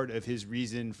big part of his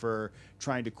reason for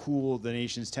trying to cool the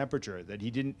nation's temperature, that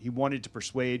he wanted to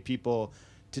persuade people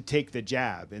to take the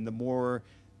jab. And the more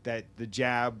that the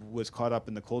jab was caught up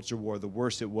in the culture war, the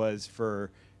worse it was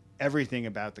for everything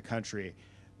about the country.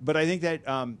 But I think that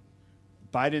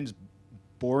Biden's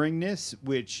boringness,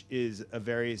 which is a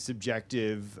very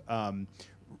subjective,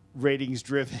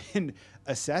 ratings-driven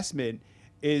assessment,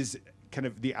 is kind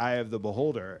of the eye of the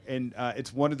beholder. And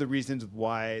it's one of the reasons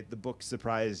why the book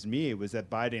surprised me, was that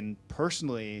Biden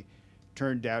personally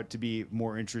turned out to be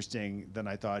more interesting than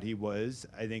I thought he was.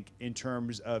 I think in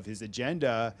terms of his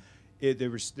agenda,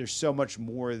 there's so much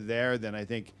more there than I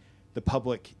think the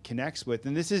public connects with.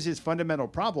 And this is his fundamental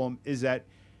problem, is that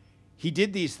he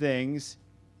did these things.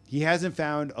 He hasn't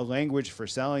found a language for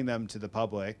selling them to the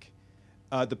public.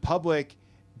 The public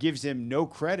gives him no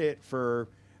credit for,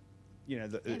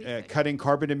 cutting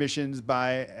carbon emissions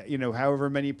by, however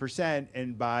many percent,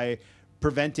 and by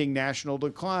preventing national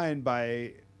decline,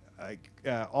 by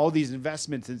all these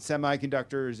investments in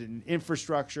semiconductors and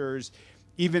infrastructures.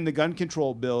 Even the gun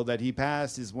control bill that he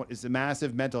passed is a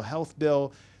massive mental health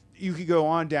bill. You could go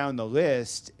on down the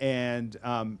list, and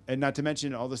not to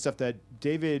mention all the stuff that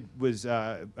David was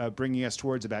bringing us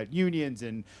towards about unions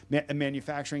and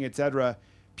manufacturing, et cetera.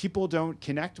 People don't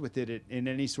connect with it in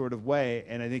any sort of way.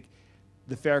 And I think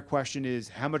the fair question is,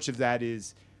 how much of that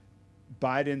is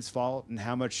Biden's fault, and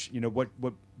how much,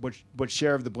 what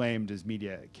share of the blame does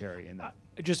media carry in that?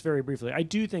 Just very briefly, I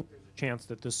do think there's a chance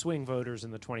that the swing voters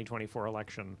in the 2024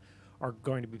 election are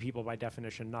going to be people, by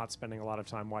definition, not spending a lot of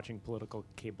time watching political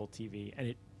cable TV, and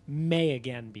it may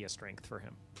again be a strength for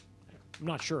him. I'm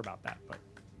not sure about that, but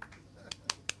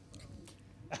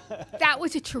that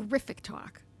was a terrific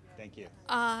talk. Thank you.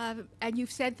 And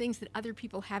you've said things that other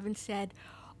people haven't said,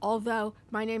 although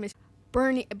my name is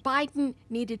Bernie. Biden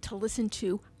needed to listen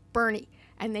to Bernie,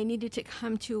 and they needed to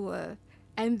come to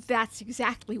and that's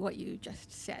exactly what you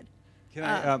just said. Can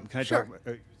I sure.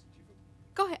 talk?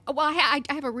 Go ahead. Well, I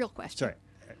have a real question. Sorry.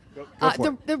 Go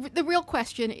for it. The real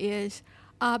question is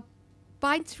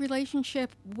Biden's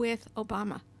relationship with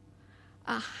Obama.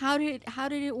 How did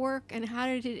it work, and how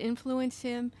did it influence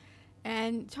him?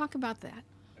 And talk about that.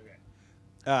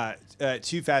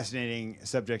 Two fascinating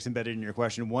subjects embedded in your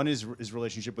question. One is his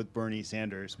relationship with Bernie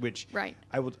Sanders, which Right.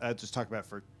 I'll just talk about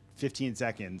for 15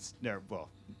 seconds. No, well,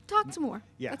 Talk some more.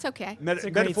 yeah, That's okay. It's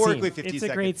a great metaphorically, scene. 15 It's a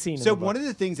seconds. great scene in So the one book. of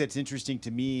the things that's interesting to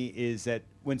me is that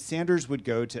when Sanders would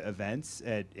go to events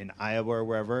in Iowa or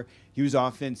wherever, he was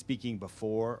often speaking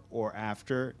before or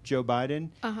after Joe Biden,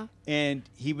 and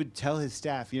he would tell his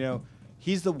staff,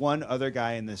 he's the one other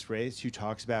guy in this race who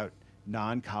talks about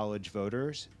non-college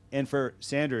voters. And for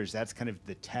Sanders, that's kind of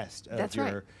the test of That's your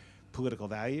right. political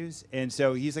values. And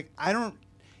so he's like,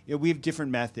 we have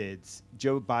different methods.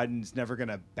 Joe Biden's never going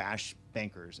to bash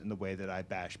bankers in the way that I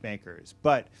bash bankers.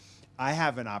 But I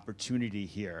have an opportunity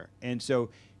here. And so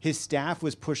his staff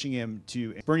was pushing him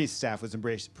to, Bernie's staff was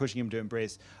pushing him to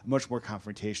embrace a much more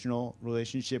confrontational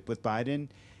relationship with Biden.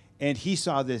 And he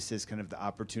saw this as kind of the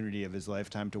opportunity of his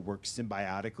lifetime to work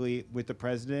symbiotically with the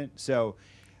president. So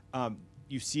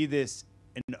you see this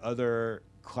in other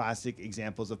classic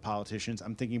examples of politicians.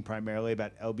 I'm thinking primarily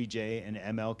about LBJ and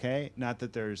MLK. Not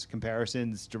that there's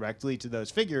comparisons directly to those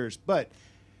figures, but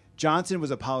Johnson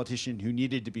was a politician who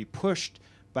needed to be pushed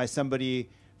by somebody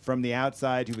from the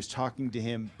outside who was talking to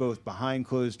him both behind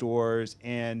closed doors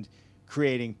and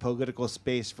creating political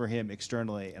space for him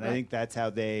externally. And I think that's how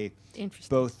they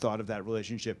both thought of that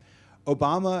relationship.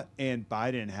 Obama and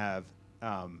Biden have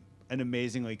an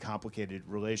amazingly complicated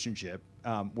relationship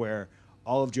where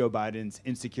all of Joe Biden's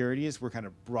insecurities were kind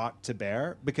of brought to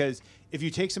bear, because if you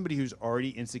take somebody who's already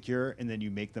insecure and then you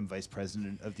make them vice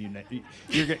president of the United,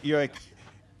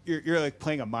 you're like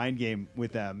playing a mind game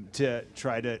with them to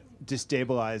try to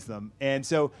destabilize them. And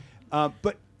so,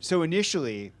 so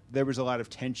initially there was a lot of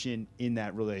tension in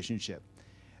that relationship,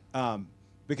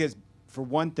 because for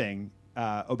one thing,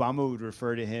 Obama would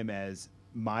refer to him as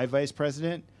my vice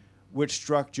president, which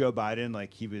struck Joe Biden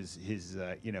like he was his,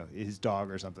 his dog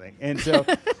or something. And so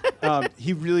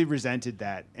he really resented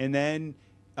that. And then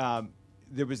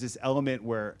there was this element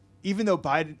where even though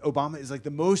Obama is like the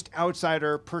most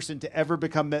outsider person to ever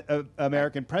become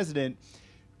American president,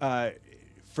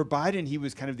 for Biden, he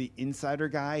was kind of the insider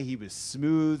guy. He was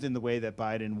smooth in the way that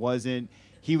Biden wasn't.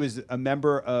 He was a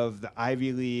member of the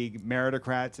Ivy League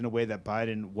meritocrats in a way that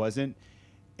Biden wasn't.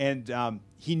 And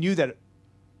he knew that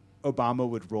Obama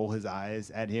would roll his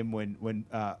eyes at him when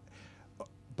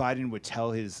Biden would tell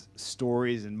his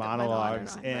stories and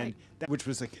monologues, and which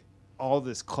was like all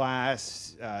this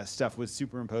class stuff was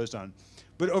superimposed on.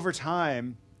 But over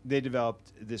time, they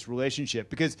developed this relationship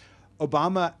because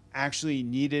Obama actually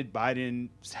needed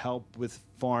Biden's help with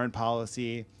foreign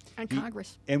policy And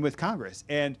Congress. And with Congress.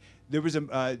 And there was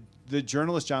the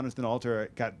journalist Jonathan Alter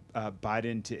got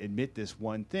Biden to admit this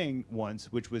one thing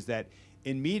once, which was that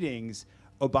in meetings,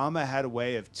 Obama had a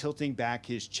way of tilting back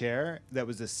his chair that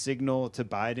was a signal to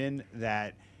Biden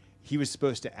that he was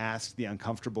supposed to ask the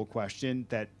uncomfortable question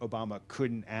that Obama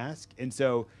couldn't ask. And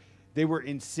so they were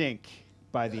in sync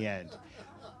by the end.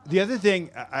 The other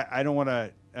thing, I don't want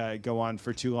to go on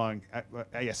for too long.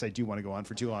 I guess I do want to go on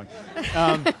for too long.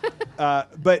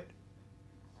 But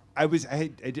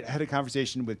I had a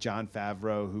conversation with John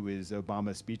Favreau, who is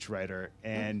Obama's speechwriter,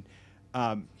 and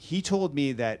he told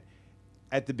me that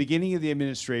at the beginning of the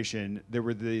administration, there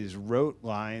were these rote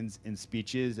lines and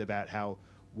speeches about how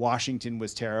Washington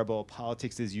was terrible,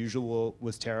 politics as usual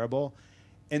was terrible,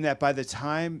 and that by the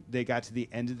time they got to the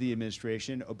end of the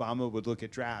administration, Obama would look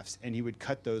at drafts and he would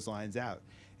cut those lines out.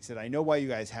 He said, I know why you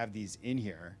guys have these in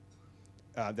here.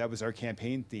 That was our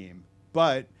campaign theme,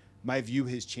 but my view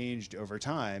has changed over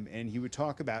time. And he would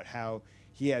talk about how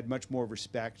he had much more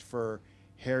respect for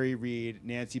Harry Reid,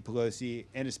 Nancy Pelosi,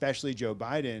 and especially Joe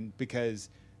Biden, because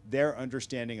their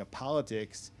understanding of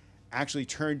politics actually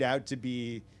turned out to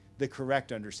be the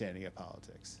correct understanding of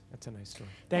politics. That's a nice story.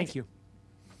 Thank you.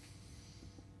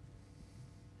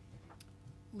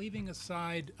 Leaving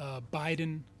aside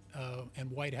Biden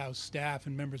and White House staff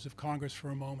and members of Congress for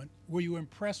a moment, were you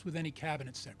impressed with any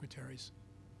cabinet secretaries?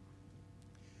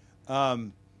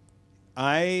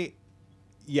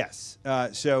 Yes.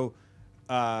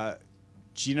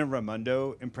 Gina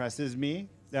Raimondo impresses me.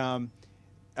 I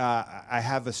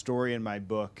have a story in my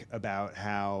book about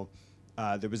how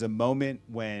there was a moment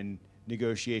when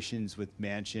negotiations with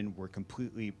Manchin were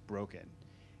completely broken.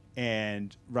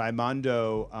 And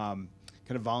Raimondo kind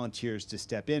of volunteers to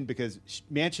step in because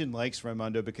Manchin likes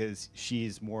Raimondo because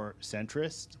she's more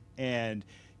centrist. And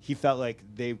he felt like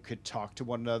they could talk to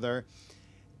one another.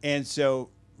 And so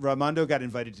Raimondo got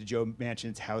invited to Joe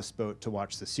Manchin's houseboat to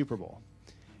watch the Super Bowl.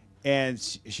 And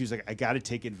she was like, I got to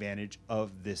take advantage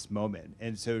of this moment.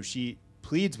 And so she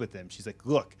pleads with him. She's like,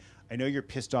 look, I know you're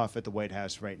pissed off at the White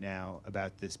House right now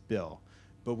about this bill,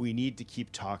 but we need to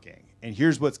keep talking. And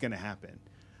here's what's going to happen.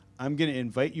 I'm going to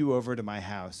invite you over to my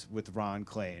house with Ron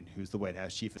Klain, who's the White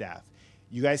House chief of staff.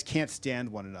 You guys can't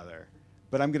stand one another,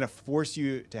 but I'm going to force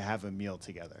you to have a meal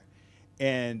together.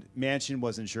 And Manchin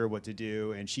wasn't sure what to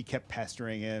do, and she kept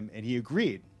pestering him, and he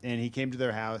agreed. And he came to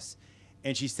their house,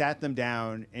 and she sat them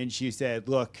down, and she said,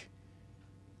 look,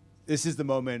 this is the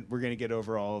moment we're going to get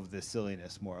over all of this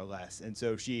silliness, more or less. And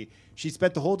so she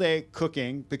spent the whole day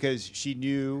cooking because she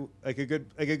knew, like a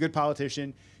good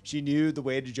politician, she knew the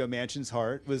way to Joe Manchin's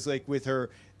heart was like with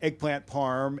her eggplant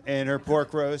parm and her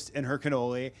pork roast and her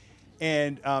cannoli.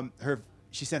 And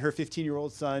she sent her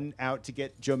 15-year-old son out to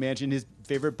get Joe Manchin his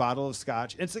favorite bottle of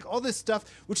scotch. And it's like all this stuff,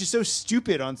 which is so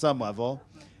stupid on some level.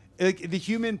 Like the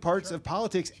human parts of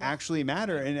politics actually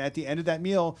matter. And at the end of that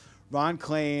meal, Ron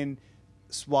Klain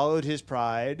swallowed his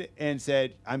pride and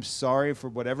said, I'm sorry for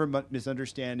whatever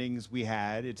misunderstandings we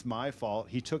had. It's my fault.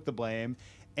 He took the blame.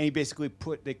 And he basically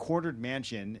they cornered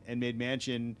Manchin and made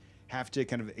Manchin have to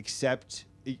kind of accept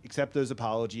those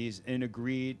apologies and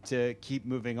agree to keep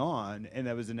moving on. And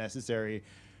that was a necessary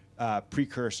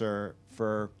precursor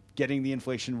for getting the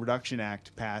Inflation Reduction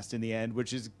Act passed in the end,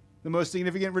 which is the most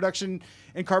significant reduction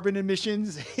in carbon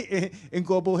emissions in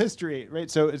global history, right?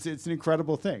 So it's an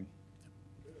incredible thing.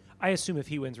 I assume if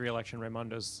he wins re-election,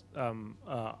 Raimondo's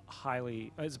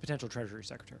highly as a potential Treasury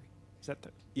Secretary. Is that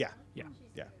Yeah. Yeah.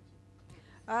 Yeah.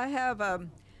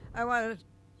 I want to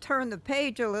turn the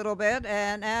page a little bit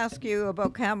and ask you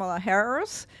about Kamala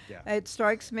Harris. Yeah. It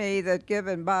strikes me that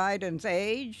given Biden's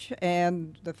age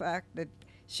and the fact that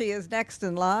she is next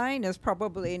in line is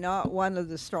probably not one of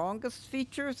the strongest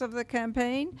features of the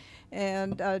campaign.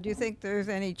 And do you think there's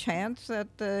any chance that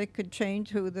it could change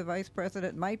who the vice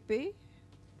president might be?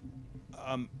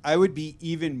 I would be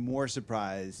even more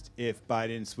surprised if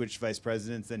Biden switched vice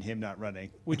presidents than him not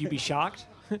running. Would you be shocked?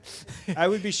 I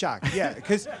would be shocked. Yeah,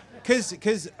 because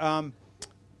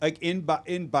like in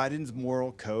Biden's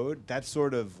moral code, that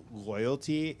sort of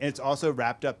loyalty, and it's also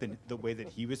wrapped up in the way that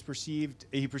he was perceived.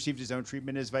 He perceived his own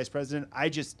treatment as vice president.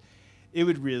 It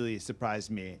would really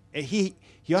surprise me. He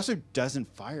also doesn't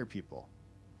fire people,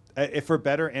 for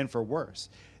better and for worse.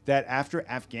 That after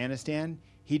Afghanistan,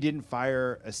 he didn't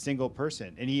fire a single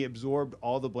person, and he absorbed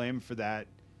all the blame for that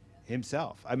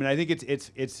himself. I mean, I think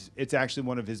it's actually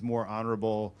one of his more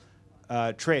honorable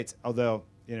traits. Although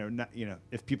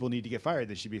if people need to get fired,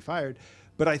 they should be fired.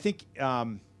 But I think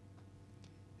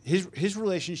his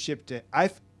relationship to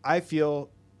I feel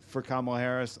for Kamala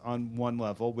Harris on one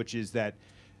level, which is that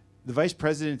the vice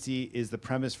presidency is the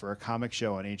premise for a comic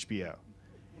show on HBO.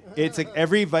 It's like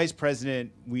every vice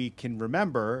president we can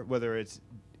remember, whether it's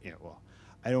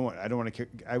I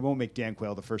won't make Dan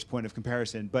Quayle the first point of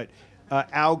comparison, but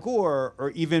Al Gore or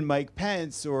even Mike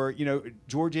Pence or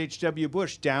George H.W.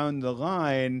 Bush down the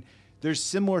line, there's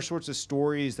similar sorts of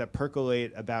stories that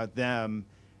percolate about them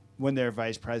when they're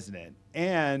vice president.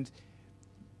 And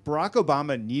Barack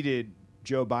Obama needed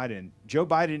Joe Biden. Joe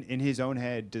Biden, in his own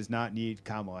head, does not need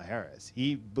Kamala Harris.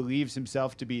 He believes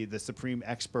himself to be the supreme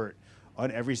expert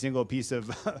on every single piece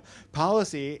of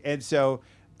policy, and so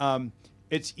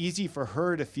it's easy for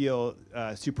her to feel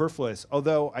superfluous,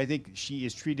 although I think she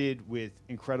is treated with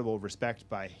incredible respect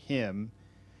by him.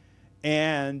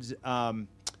 And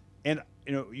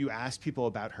you ask people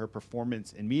about her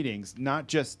performance in meetings, not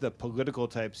just the political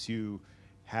types who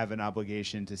have an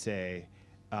obligation to say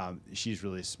she's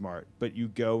really smart, but you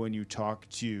go and you talk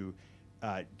to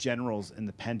generals in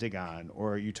the Pentagon,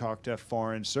 or you talk to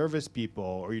foreign service people,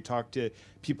 or you talk to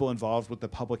people involved with the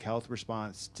public health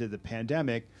response to the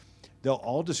pandemic. They'll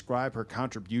all describe her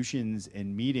contributions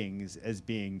in meetings as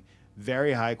being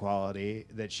very high quality,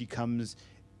 that she comes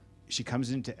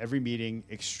into every meeting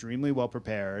extremely well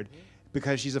prepared.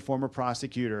 Because she's a former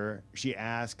prosecutor, she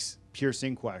asks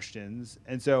piercing questions.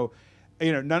 And so,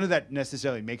 none of that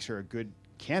necessarily makes her a good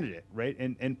candidate, right?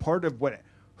 And part of what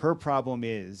her problem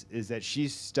is that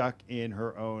she's stuck in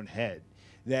her own head,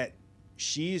 that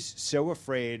she's so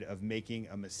afraid of making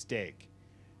a mistake.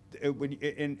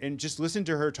 And just listen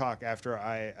to her talk after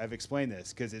I've explained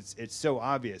this, because it's so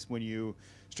obvious when you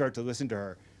start to listen to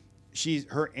her.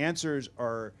 Her answers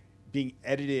are being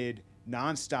edited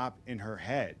nonstop in her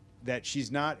head, that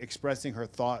she's not expressing her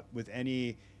thought with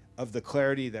any of the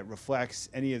clarity that reflects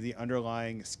any of the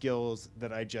underlying skills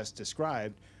that I just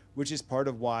described, which is part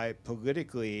of why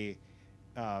politically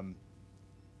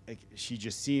she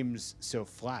just seems so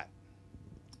flat.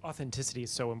 Authenticity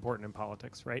is so important in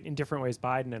politics, right? In different ways,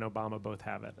 Biden and Obama both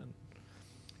have it. And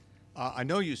I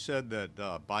know you said that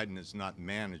Biden is not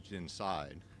managed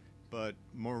inside. but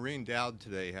Maureen Dowd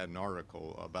today had an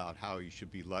article about how he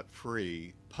should be let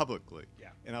free publicly. Yeah.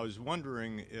 And I was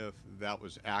wondering if that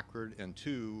was accurate, and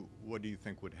two, what do you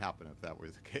think would happen if that were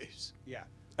the case? Yeah.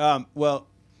 Well,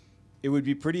 it would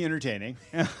be pretty entertaining.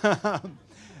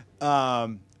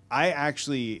 I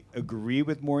actually agree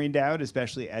with Maureen Dowd,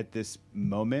 especially at this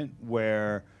moment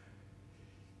where.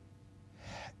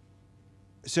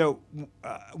 So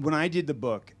when I did the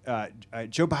book,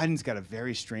 Joe Biden's got a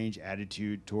very strange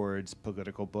attitude towards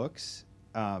political books.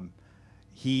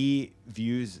 He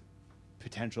views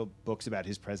potential books about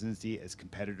his presidency as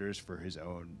competitors for his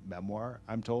own memoir,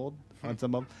 I'm told, on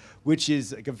some of them, which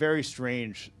is like a very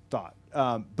strange thought.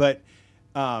 But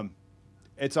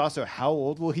it's also, how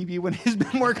old will he be when his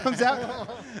memoir comes out?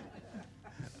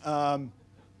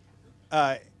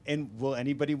 And will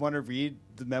anybody want to read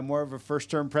the memoir of a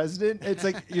first-term president? It's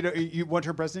like, you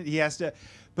one-term president, he has to.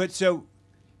 But so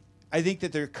I think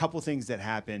that there are a couple things that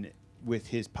happen with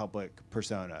his public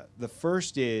persona. The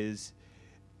first is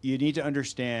you need to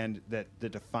understand that the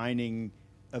defining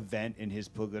event in his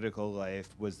political life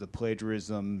was the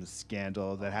plagiarism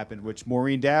scandal that happened, which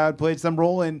Maureen Dowd played some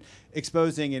role in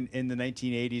exposing in the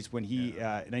 1980s when he,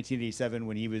 1987,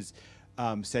 when he was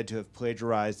said to have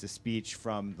plagiarized a speech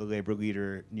from the labor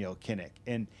leader Neil Kinnock.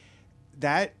 And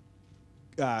that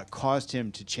caused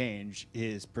him to change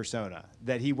his persona,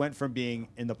 that he went from being,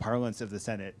 in the parlance of the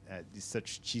Senate,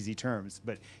 such cheesy terms,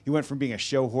 but he went from being a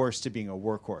show horse to being a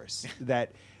workhorse,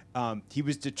 that he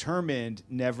was determined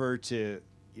never to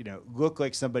look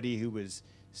like somebody who was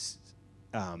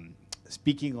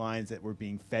speaking lines that were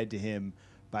being fed to him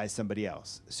by somebody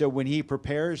else. So when he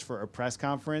prepares for a press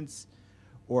conference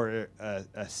or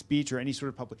a speech or any sort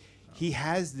of public, he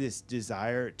has this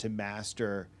desire to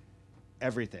master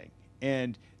everything.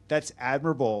 And that's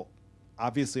admirable,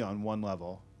 obviously, on one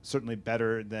level, certainly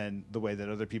better than the way that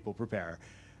other people prepare.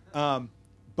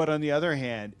 But on the other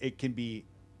hand, it can be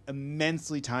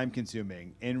immensely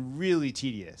time-consuming and really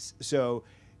tedious. So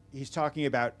he's talking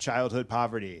about childhood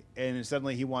poverty, and then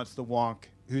suddenly he wants the wonk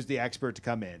who's the expert to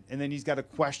come in. And then he's got a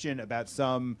question about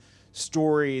some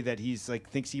story that he's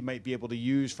thinks he might be able to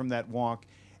use from that wonk.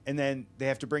 And then they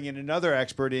have to bring in another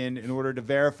expert in order to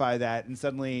verify that. And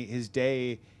suddenly his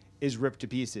day is ripped to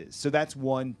pieces. So that's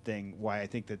one thing why I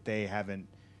think that they haven't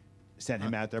sent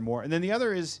him out there more. And then the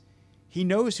other is he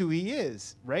knows who he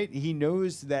is, right? He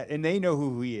knows that, and they know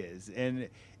who he is. And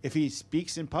if he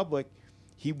speaks in public,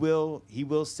 he will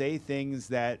say things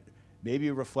that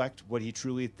maybe reflect what he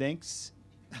truly thinks,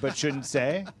 but shouldn't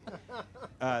say.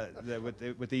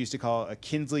 What they used to call a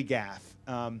Kinsley gaffe.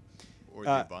 Or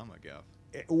the Obama gaffe.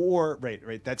 Or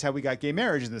right. That's how we got gay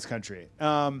marriage in this country.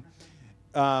 Or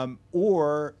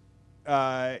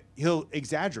he'll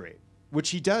exaggerate, which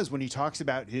he does when he talks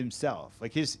about himself.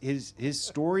 Like his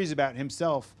stories about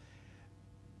himself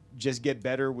just get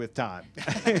better with time.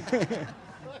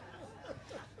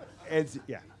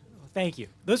 Yeah. Thank you.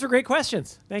 Those were great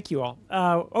questions. Thank you all.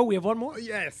 We have one more?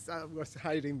 Yes, I was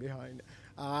hiding behind.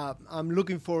 I'm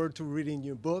looking forward to reading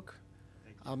your book.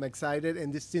 I'm excited.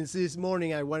 And since this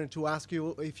morning, I wanted to ask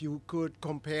you if you could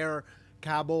compare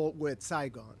Kabul with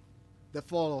Saigon, the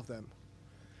fall of them.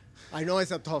 I know it's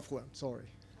a tough one. Sorry.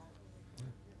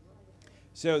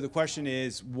 So the question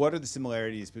is, what are the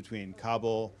similarities between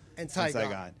Kabul and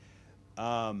Saigon?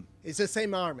 It's the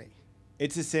same army.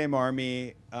 It's the same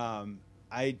army.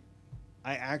 I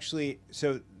actually,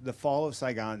 so the fall of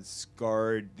Saigon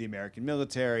scarred the American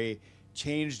military,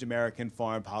 changed American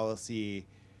foreign policy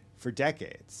for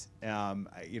decades.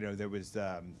 There was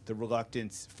the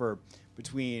reluctance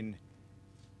between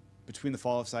the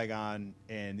fall of Saigon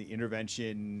and the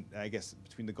intervention, I guess,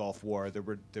 between the Gulf War. There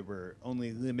were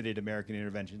only limited American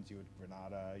interventions. You had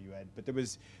Grenada, but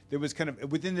there was kind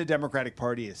of within the Democratic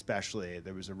Party, especially,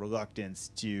 there was a reluctance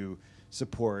to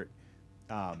support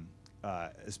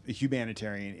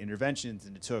humanitarian interventions,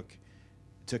 and it took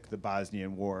the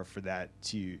Bosnian War for that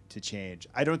to change.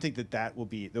 I don't think there'll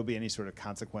be any sort of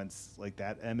consequence like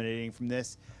that emanating from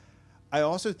this. I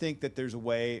also think that there's a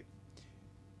way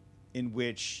in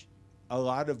which a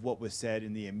lot of what was said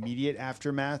in the immediate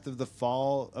aftermath of the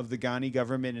fall of the Ghani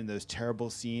government and those terrible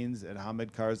scenes at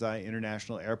Hamid Karzai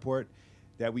International Airport,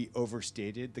 that we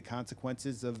overstated the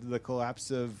consequences of the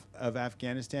collapse of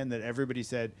Afghanistan, that everybody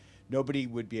said nobody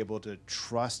would be able to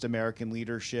trust American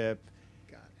leadership.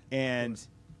 Got it. And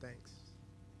thanks.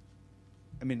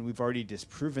 I mean, we've already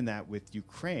disproven that with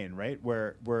Ukraine, right?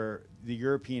 Where the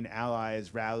European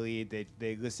allies rallied,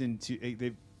 they listened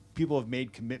to, people have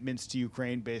made commitments to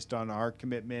Ukraine based on our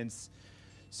commitments.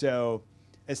 So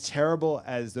as terrible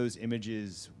as those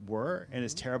images were, and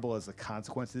as terrible as the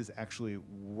consequences actually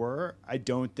were, I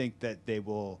don't think that they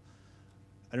will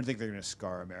I don't think they're going to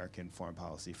scar American foreign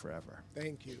policy forever.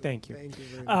 Thank you. Thank you. Thank you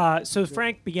very much. So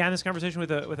Frank began this conversation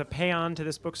with a payon to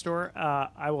this bookstore.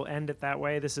 I will end it that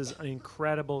way. This is an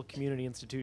incredible community institution.